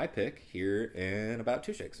with my pick here in about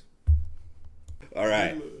 2 shakes. All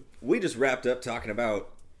right. We just wrapped up talking about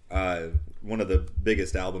one of the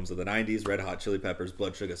biggest albums of the 90s, Red Hot Chili Peppers,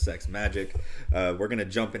 Blood Sugar Sex Magik. We're going to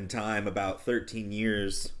jump in time about 13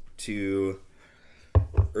 years to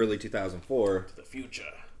early 2004. To the future.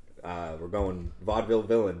 We're going Vaudeville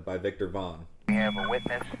Villain by Viktor Vaughan. We have a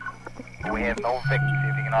witness, but we have no victims.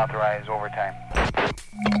 If you can authorize overtime.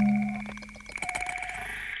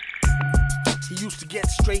 He used to get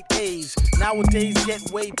straight A's. Nowadays, get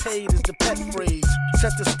way paid is the pet phrase.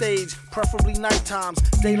 Set the stage, preferably night times.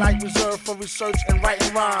 Daylight reserved for research and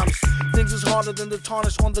writing rhymes. Things is harder than the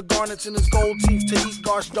tarnish on the garnets in his gold teeth to eat.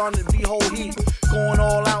 Gosh darn it, behold heat. Going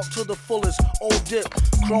all out to the fullest. Old dip.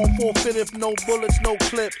 Chrome forfeit if no bullets, no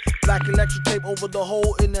clip. Black electric tape over the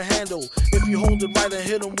hole in the handle. If you hold it right and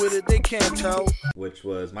hit them with it, they can't tell. Which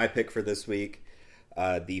was my pick for this week.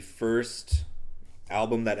 The first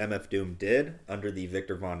album that MF Doom did under the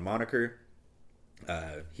Viktor Vaughan moniker.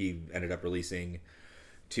 He ended up releasing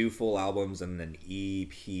 2 full albums and an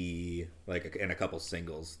EP, and a couple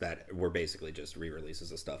singles that were basically just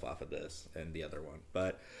re-releases of stuff off of this and the other one.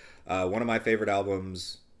 But one of my favorite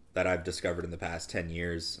albums that I've discovered in the past 10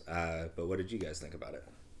 years. But what did you guys think about it?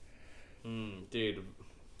 Dude,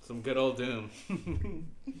 some good old Doom.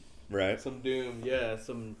 Right? Some Doom, yeah.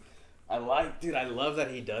 I love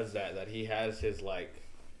that he does that. That he has his, like,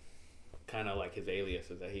 kind of like his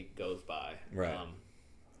aliases that he goes by. Right.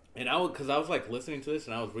 And because I was like listening to this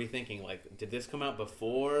and I was rethinking, like, did this come out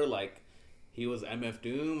before, like, he was MF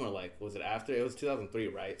Doom, or like was it after? It was 2003,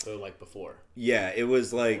 right? So like before. Yeah, it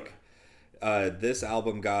was like this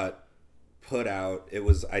album got put out.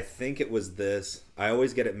 I think it was this. I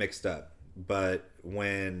always get it mixed up, but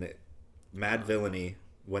when Mad Villainy.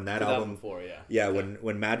 When that album,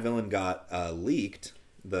 when Mad Villain got leaked,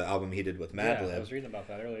 the album he did with Madlib. Yeah, I was reading about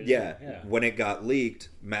that earlier. Yeah, when it got leaked,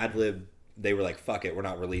 Madlib, they were like, "Fuck it, we're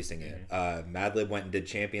not releasing it." Madlib went and did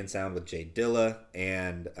Champion Sound with Jay Dilla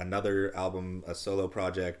and another album, a solo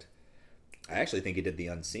project. I actually think he did The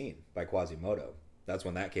Unseen by Quasimodo. That's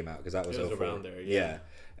when that came out, because that was around there. Yeah,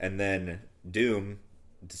 and then Doom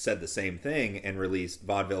said the same thing and released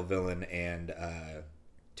Vaudeville Villain and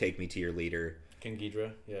Take Me to Your Leader. King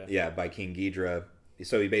Ghidra, yeah, by King Ghidra.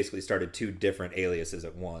 So he basically started 2 different aliases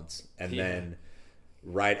at once, and then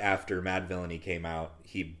right after Mad Villainy came out,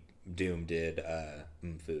 Doom did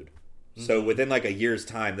Food. So within like a year's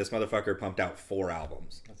time, this motherfucker pumped out 4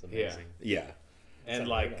 albums. That's amazing. Yeah. And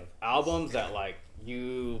like albums that like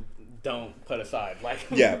you don't put aside. Like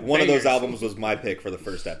Yeah, one of those bangers. albums was my pick for the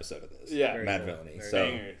first episode of this. Yeah. Very Mad cool. Villainy. Very So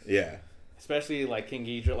bangers. yeah. Especially like King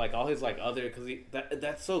Ghidra, like all his like other, because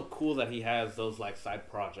that's so cool that he has those like side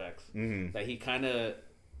projects that he kind of,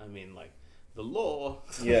 I mean like the lore,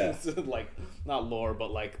 Yeah. like not lore,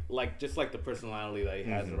 but like just like the personality that he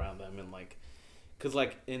has around them, and like, because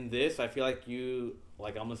like in this, I feel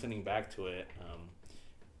like I'm listening back to it,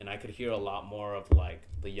 and I could hear a lot more of like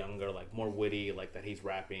the younger, like more witty, like that he's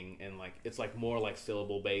rapping, and like it's like more like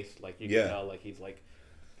syllable based, like you can tell like he's like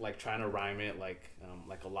trying to rhyme it like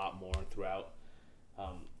a lot more throughout.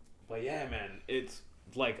 But yeah, man, it's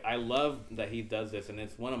like I love that he does this, and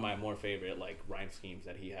it's one of my more favorite like rhyme schemes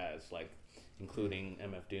that he has, like including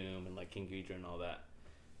MF Doom and like King Ghidra and all that.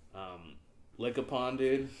 Lick Upon,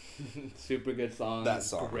 dude, super good song. That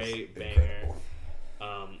song is great banger.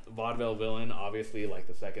 incredible. Vaudeville Villain, obviously like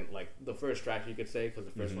the second, like the first track you could say, because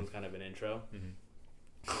the 1st one's kind of an intro.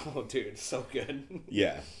 Oh, dude, so good.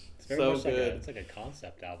 Yeah. It's very So much like good. it's like a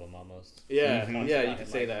concept album almost. Yeah, Mhm. yeah, you Like, could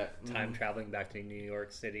say that. Time traveling back to New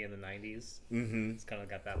York City in the 90s. Mm-hmm. It's kind of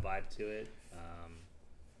got that vibe to it.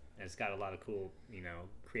 And it's got a lot of cool,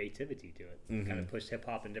 creativity to it. Kind of pushed hip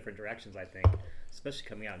hop in different directions, I think, especially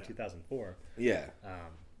coming out in 2004. Yeah.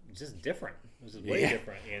 Just different. It was just way Yeah.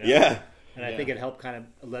 different, Yeah. And I think it helped kind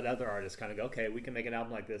of let other artists kind of go, okay, we can make an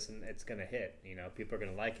album like this and it's going to hit. People are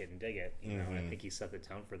going to like it and dig it. And I think he set the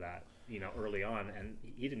tone for that, early on, and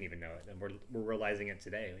he didn't even know it. And we're realizing it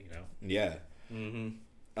today, Yeah.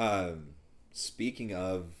 Speaking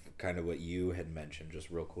of kind of what you had mentioned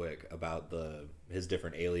just real quick about his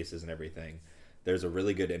different aliases and everything, there's a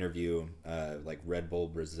really good interview like Red Bull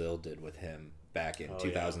Brazil did with him back in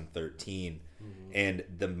 2013. And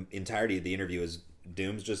the entirety of the interview is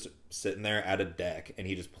Doom's just sitting there at a deck and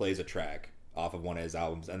he just plays a track off of one of his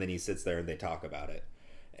albums, and then he sits there and they talk about it.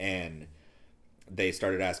 And they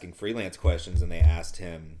started asking freelance questions, and they asked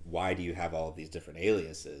him, why do you have all of these different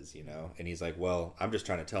aliases, And he's like, well, I'm just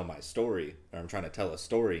trying to tell my story, or I'm trying to tell a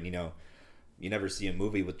story. And, you never see a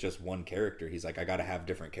movie with just one character. He's like, I got to have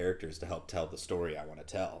different characters to help tell the story I want to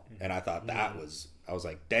tell. And I thought I was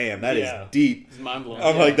like, damn, that is deep. It's mind blowing.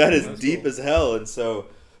 I'm like, that is deep as hell. And so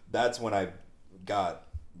that's when I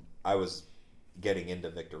was getting into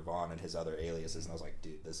Viktor Vaughan and his other aliases, and I was like,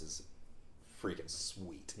 dude, this is freaking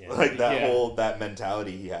sweet. Yeah. Like that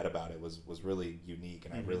mentality he had about it was really unique,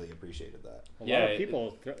 and I really appreciated that. A lot of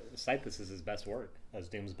people cite this as his best work, as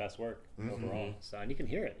Doom's best work overall. So, and you can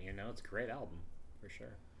hear it, it's a great album for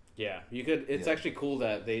sure. Yeah, you could. It's actually cool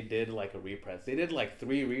that they did like a repress. They did like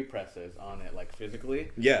 3 represses on it, like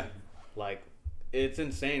physically. Yeah. Like, it's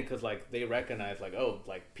insane because like they recognize like, oh,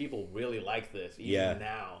 like people really like this even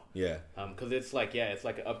now. Yeah. Because it's like it's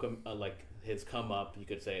like like his come up, you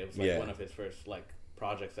could say. It was like one of his first like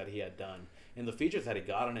projects that he had done, and the features that he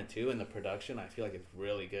got on it too, and the production, I feel like it's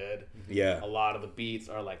really good. Yeah. A lot of the beats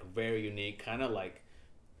are like very unique, kind of like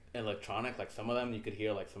electronic. Like some of them you could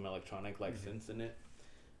hear like some electronic like synths in it.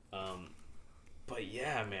 But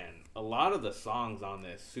yeah, man, a lot of the songs on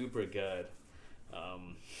this super good.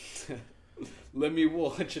 Let me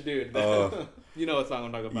watch it, dude. You know what song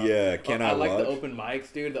I'm talking about? Yeah, Can I like the Watch? open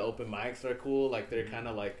mics, dude. The open mics are cool. Like they're kind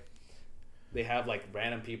of like they have like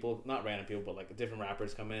random people, not random people, but like different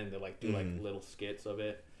rappers come in. They like do like little skits of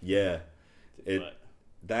it. Yeah. But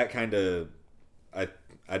That kind of, I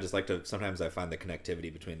just like to, sometimes I find the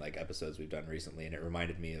connectivity between like episodes we've done recently, and it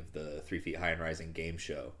reminded me of the 3 Feet High and Rising game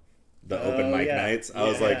show, the open mic nights. I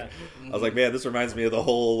was like, man, this reminds me of the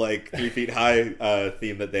whole like 3 Feet High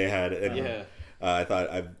theme that they had. And I thought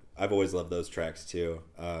I've always loved those tracks too.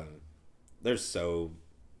 They're so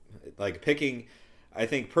like picking. I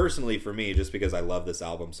think personally for me, just because I love this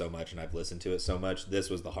album so much and I've listened to it so much, this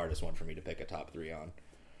was the hardest one for me to pick a top 3 on.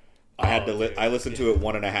 I had to. I listened to it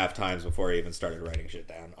 1.5 times before I even started writing shit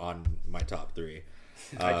down on my top 3.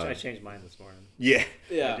 I changed mine this morning. Yeah,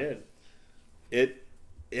 yeah, I did.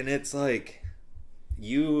 And it's like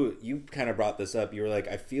you kind of brought this up. You were like,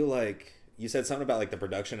 I feel like you said something about like the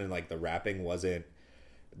production and like the rapping wasn't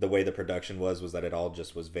the way the production was that it all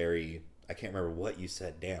just was very. I can't remember what you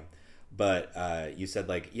said. Damn. But you said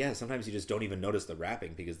like, yeah, sometimes you just don't even notice the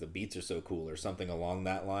rapping because the beats are so cool or something along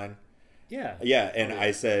that line. Yeah. Yeah, and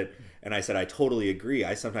I said I totally agree.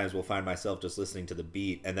 I sometimes will find myself just listening to the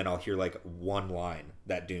beat and then I'll hear like one line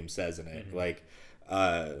that Doom says in it. Like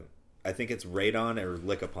I think it's Radon or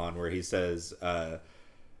Lick Upon where he says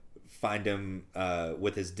find him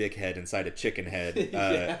with his dick head inside a chicken head.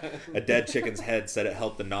 A dead chicken's head said it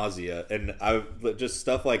helped the nausea. And I just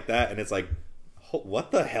stuff like that, and it's like,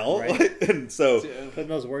 what the hell? Right. And so Putting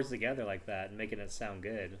those words together like that and making it sound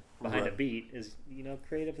good behind a beat is,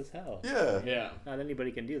 creative as hell. Yeah. Not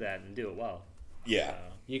anybody can do that and do it well. Yeah.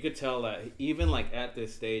 You could tell that even like at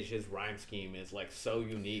this stage, his rhyme scheme is like so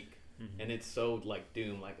unique, and it's so like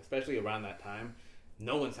Doom, like especially around that time,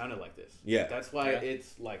 no one sounded like this. Yeah. That's why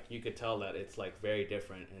it's like you could tell that it's like very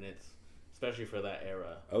different, and it's especially for that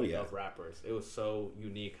era of rappers. It was so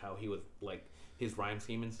unique how he was like his rhyme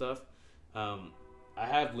scheme and stuff. I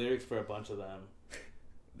have lyrics for a bunch of them.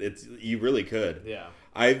 You really could. Yeah.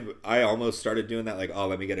 I almost started doing that, like,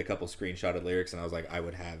 let me get a couple screenshotted lyrics, and I was like, I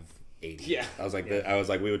would have 80. Yeah. I was like, I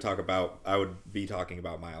would be talking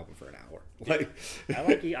about my album for an hour. Like,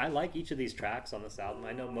 I like each of these tracks on this album.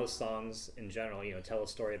 I know most songs in general, tell a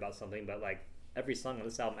story about something, but like every song on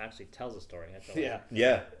this album actually tells a story. I feel like.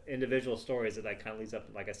 Yeah. Individual stories that kind of leads up,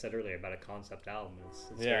 like I said earlier, about a concept album. It's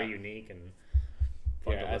very unique and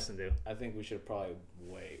fun to listen to. I think we should probably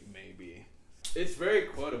wait, maybe. It's very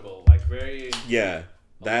quotable, like very. Yeah.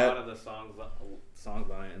 A lot of the songs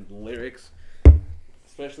on it and the lyrics,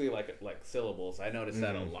 especially like syllables. I noticed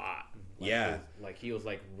that a lot. Like he was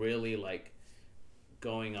like really like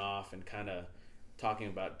going off and kind of talking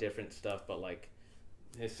about different stuff, but like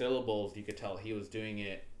his syllables, you could tell he was doing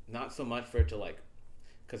it not so much for it to like,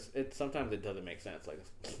 because sometimes it doesn't make sense, like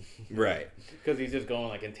right, because he's just going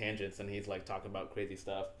like in tangents and he's like talking about crazy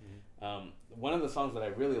stuff. One of the songs that I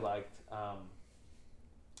really liked,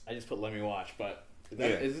 I just put "Let Me Watch," but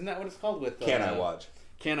isn't that what it's called? With Can I Watch?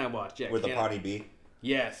 Can I Watch? Yeah, with the Potty B.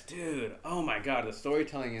 Yes, dude. Oh my god, the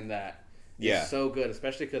storytelling in that is so good,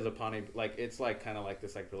 especially because of Potty. Like it's like kind of like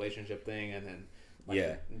this like relationship thing, and then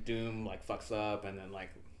like Doom like fucks up, and then like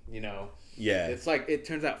it's like it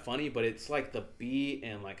turns out funny, but it's like the beat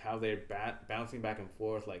and like how they're bouncing back and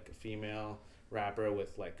forth, like a female rapper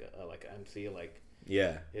with like a MC, like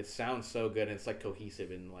it sounds so good, and it's like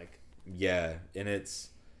cohesive and like and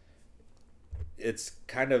it's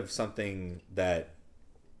kind of something that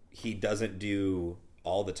he doesn't do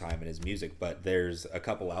all the time in his music, but there's a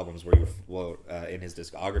couple albums where in his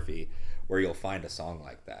discography where you'll find a song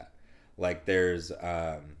like that. Like there's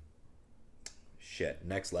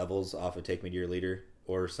Next Levels off of Take Me to Your Leader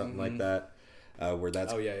or something like that, where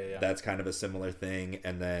that's that's kind of a similar thing.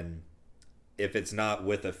 And then if it's not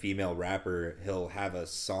with a female rapper, he'll have a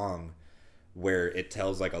song where it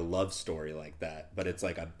tells like a love story like that, but it's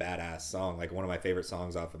like a badass song. Like one of my favorite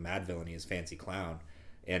songs off of Mad Villainy is Fancy Clown,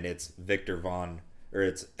 and it's Viktor Vaughan, or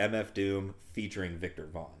it's MF Doom featuring Viktor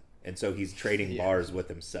Vaughan, and so he's trading bars with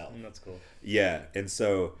himself. That's cool. Yeah, and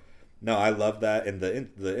so no, I love that, and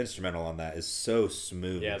the instrumental on that is so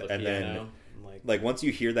smooth. Yeah, the and piano, then like once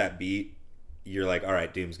you hear that beat, you're like, all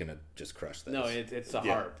right, Doom's gonna just crush this. No, it's the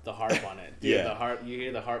harp on it. Dude, the harp. You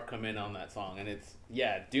hear the harp come in on that song, and it's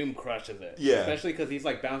Doom crushes it. Yeah, especially because he's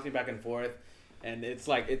like bouncing back and forth, and it's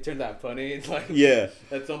like it turns out funny. It's like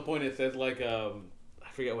at some point it says like I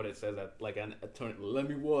forget what it says at like let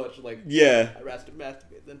me watch like I rather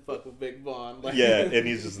masturbate than fuck with Big Vaughn. Like, and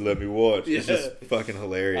he's just let me watch. It's just fucking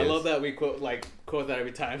hilarious. I love that we quote that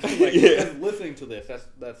every time. Like listening to this,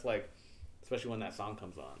 that's like, especially when that song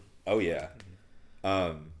comes on. Oh yeah.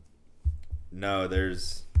 No,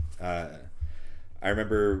 there's I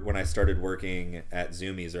remember when I started working at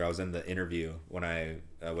Zoomies, or I was in the interview when I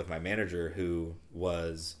with my manager, who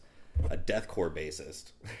was a deathcore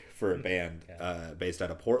bassist for a band based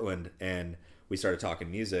out of Portland, and we started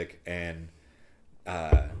talking music, and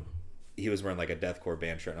he was wearing like a deathcore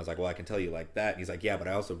band shirt, and I was like, well, I can tell you like that, and he's like, yeah, but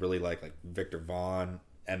I also really like Viktor Vaughan,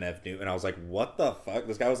 MF Doom, and I was like, what the fuck?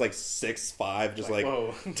 This guy was like 6'5", just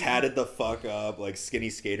like tatted the fuck up, like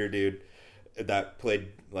skinny skater dude that played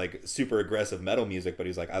like super aggressive metal music, but he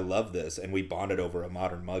was like, I love this, and we bonded over a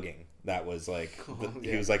Modern Mugging. That was like,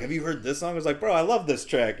 he was like, have you heard this song? I was like, bro, I love this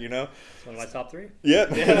track, you know? It's one of my top 3.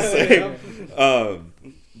 Yep. Same.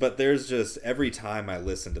 But there's just, every time I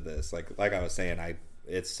listen to this, like I was saying,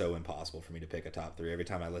 it's so impossible for me to pick a top 3. Every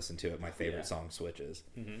time I listen to it, my favorite song switches.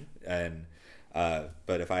 And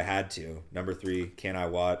but if I had to, number 3, Can I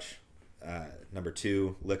Watch? Number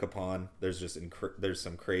 2, Lick Upon. There's just there's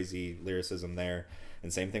some crazy lyricism there,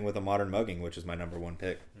 and same thing with A Modern Mugging, which is my number 1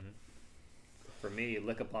 pick. For me,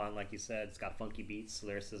 Lick Upon, like you said, it's got funky beats.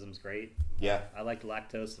 Lyricism's great. Yeah, I like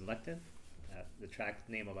Lactose and Lectin. The track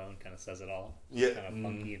name alone kind of says it all. Yeah, it's kind of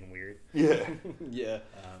funky and weird. Yeah,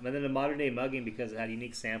 and then the Modern Day Mugging, because it had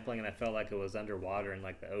unique sampling, and I felt like it was underwater in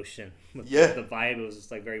like the ocean. The vibe, it was just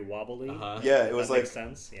like very wobbly. Yeah, it was like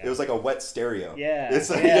sense. Yeah. It was like a wet stereo. Yeah, it's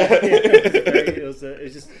like, it was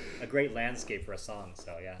just a great landscape for a song.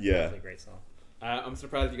 So definitely a great song. I'm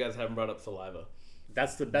surprised you guys haven't brought up Saliva.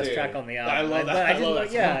 That's the best Dude, track on the album. I love that. But I love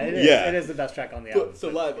that yeah, song. it is. Yeah. It is the best track on the album. So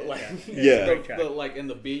like, It's Yeah. a great track. like in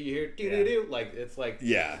the beat you hear do do do, like it's like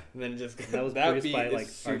Yeah. and then just That was that produced beat by is like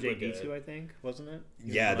super RJD2, good. I think, wasn't it?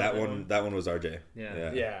 Yeah, that one was RJ.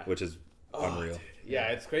 Yeah. Yeah. Which is Oh, unreal. dude. Yeah,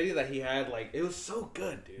 it's crazy that he had like it was so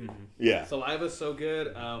good, dude. Yeah. Saliva's so good.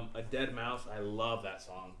 A Dead Mouse, I love that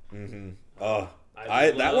song. Oh,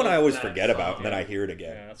 I that one I love always that forget about, song. and then I hear it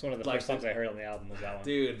again. Yeah, that's one of the Like, first songs I heard on the album was that one.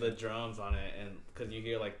 Dude, the drums on it, and because you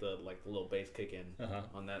hear like the little bass kick in Uh-huh.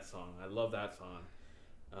 on that song, I love that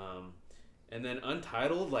song. And then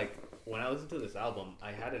Untitled, like when I listened to this album,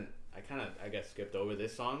 I kind of I guess skipped over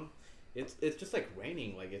this song. It's just like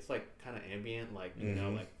raining, like it's like kind of ambient, like you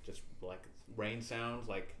know, like just like rain sounds,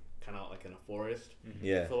 like kind of like in a forest.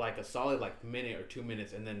 Yeah. For like a solid like minute or 2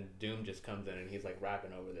 minutes, and then Doom just comes in and he's like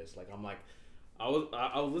rapping over this. Like I'm like, I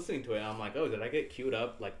was listening to it. And I'm like, oh, did I get queued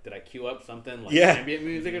up? Like, did I queue up something like Yeah. ambient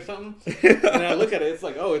music or something? And then I look at it, it's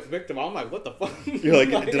like, oh, it's Victor. I'm like, what the fuck? You're like,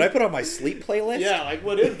 did I put on my sleep playlist? Yeah, like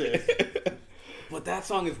what is this? But that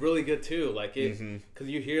song is really good too. Like it, because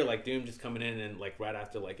you hear like Doom just coming in and like right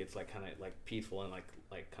after like it's like kind of like peaceful and like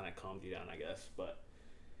kind of calms you down, I guess. But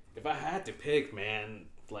if I had to pick, man,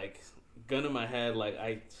 like gun in my head, like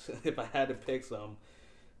if I had to pick some,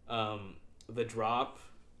 The Drop.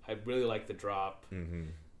 I really like The Drop.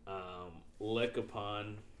 Lick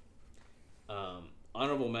Upon.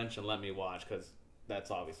 Honorable mention, Let Me Watch, because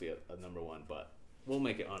that's obviously a number one, but we'll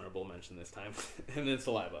make it honorable mention this time. And then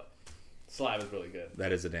Saliva. Saliva's really good.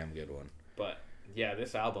 That is a damn good one. But yeah,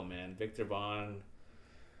 this album, man, Viktor Vaughan,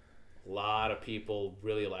 a lot of people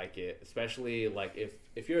really like it. Especially like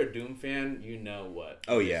if you're a Doom fan, you know what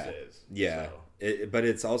Oh this yeah, is. yeah. So, But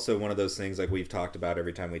it's also one of those things like we've talked about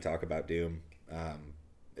every time we talk about Doom.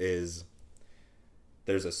 Is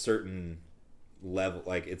there's a certain level,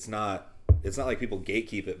 like it's not like people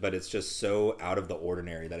gatekeep it, but it's just so out of the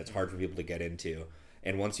ordinary that it's hard for people to get into.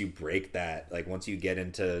 And once you break that, like once you get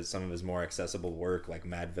into some of his more accessible work, like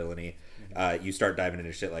Mad Villainy, you start diving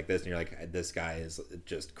into shit like this, and you're like, this guy is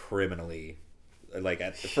just criminally,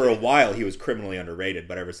 like for a while he was criminally underrated,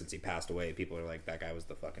 but ever since he passed away, people are like, that guy was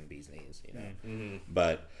the fucking bee's knees, you know.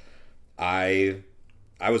 But I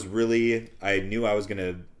knew I was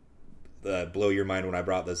gonna blow your mind when I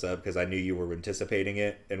brought this up, because I knew you were anticipating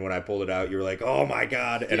it, and when I pulled it out, you were like, "Oh my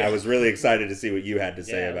god!" And I was really excited to see what you had to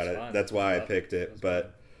say about it. Fun. That's why I picked it.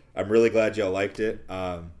 But I'm really glad y'all liked it.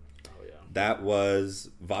 That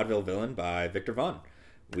was Vaudeville Villain by Viktor Vaughan.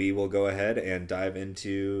 We will go ahead and dive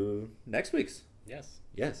into next week's. Yes,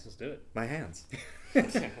 Yes, let's do it. my hands.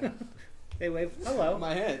 Hey, wave. Hello.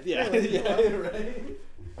 my head, yeah, right.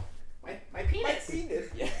 My penis.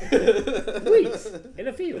 Yeah. Weeds in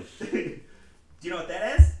a field. Do you know what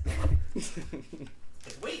that is?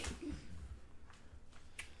 It's wheat.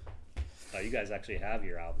 Oh, you guys actually have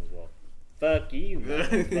your album as well. Fuck you,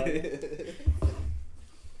 motherfucker.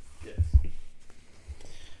 Yes.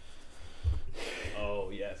 Oh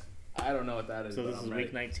yes. I don't know what that is. So but this I'm is ready.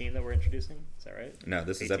 week 19 that we're introducing. Is that right? No,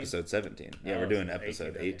 this is 18? episode 17. Yeah, Oh, we're doing so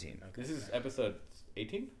episode 18. 18. Okay. This is episode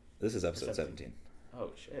 18. This is episode 17.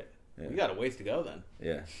 Oh shit. Yeah. We got a ways to go then.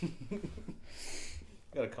 Yeah.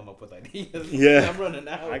 Gotta come up with ideas. Yeah. I'm running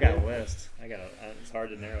out. I got a list. It's hard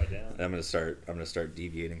to narrow it down. I'm gonna start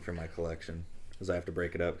deviating from my collection, because I have to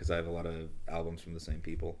break it up, because I have a lot of albums from the same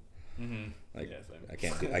people. Like Yeah,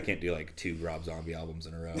 same. I can't do like 2 Rob Zombie albums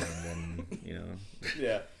in a row, and then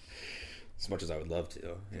Yeah. as much as I would love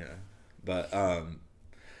to, yeah. But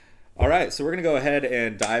all right, so we're gonna go ahead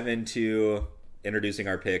and dive into introducing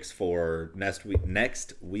our picks for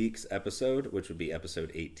next week's episode, which would be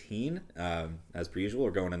episode 18. As per usual, we're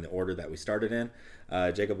going in the order that we started in.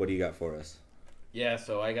 Jacob, what do you got for us? Yeah,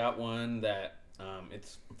 so I got one that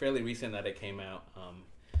it's fairly recent that it came out.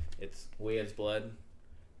 It's Way As Blood,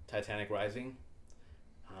 Titanic Rising.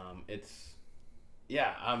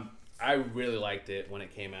 I really liked it when it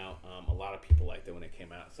came out. A lot of people liked it when it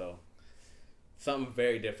came out. So something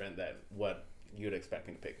very different than what you'd expect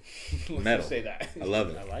me to pick. Let's Metal. just say that. I love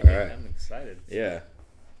it. I like All it. right. I'm excited. Yeah.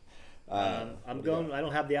 I'm going. I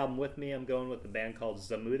don't have the album with me. I'm going with the band called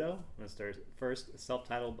Zamudo. It's their first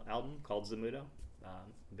self-titled album called Zamudo.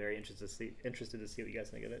 Very interested to see what you guys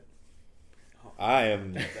think of it.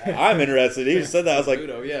 I'm interested. You said that, I was like,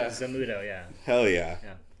 Ludo, yeah. Zamudo, yeah. hell yeah.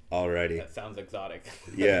 Yeah. Alrighty. That sounds exotic.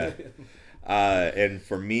 Yeah. And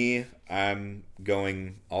for me, I'm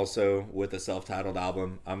going also with a self-titled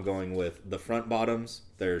album. I'm going with The Front Bottoms,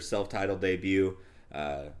 their self-titled debut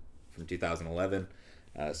from 2011.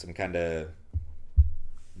 Some kind of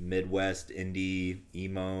Midwest indie,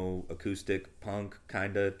 emo, acoustic punk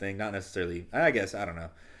kind of thing. Not necessarily, I guess, I don't know.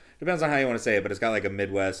 Depends on how you want to say it, but it's got like a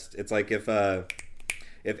Midwest. It's like if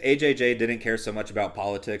if AJJ didn't care so much about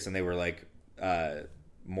politics and they were like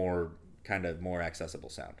more accessible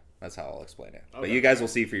sound. That's how I'll explain it. But you guys will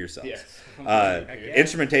see for yourselves. Yes.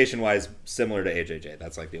 Instrumentation wise, similar to AJJ.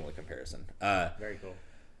 That's like the only comparison. Very cool.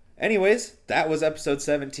 Anyways, that was episode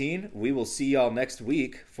 17. We will see y'all next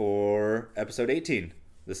week for episode 18.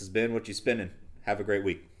 This has been Whatchu Spinnin'. Have a great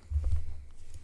week.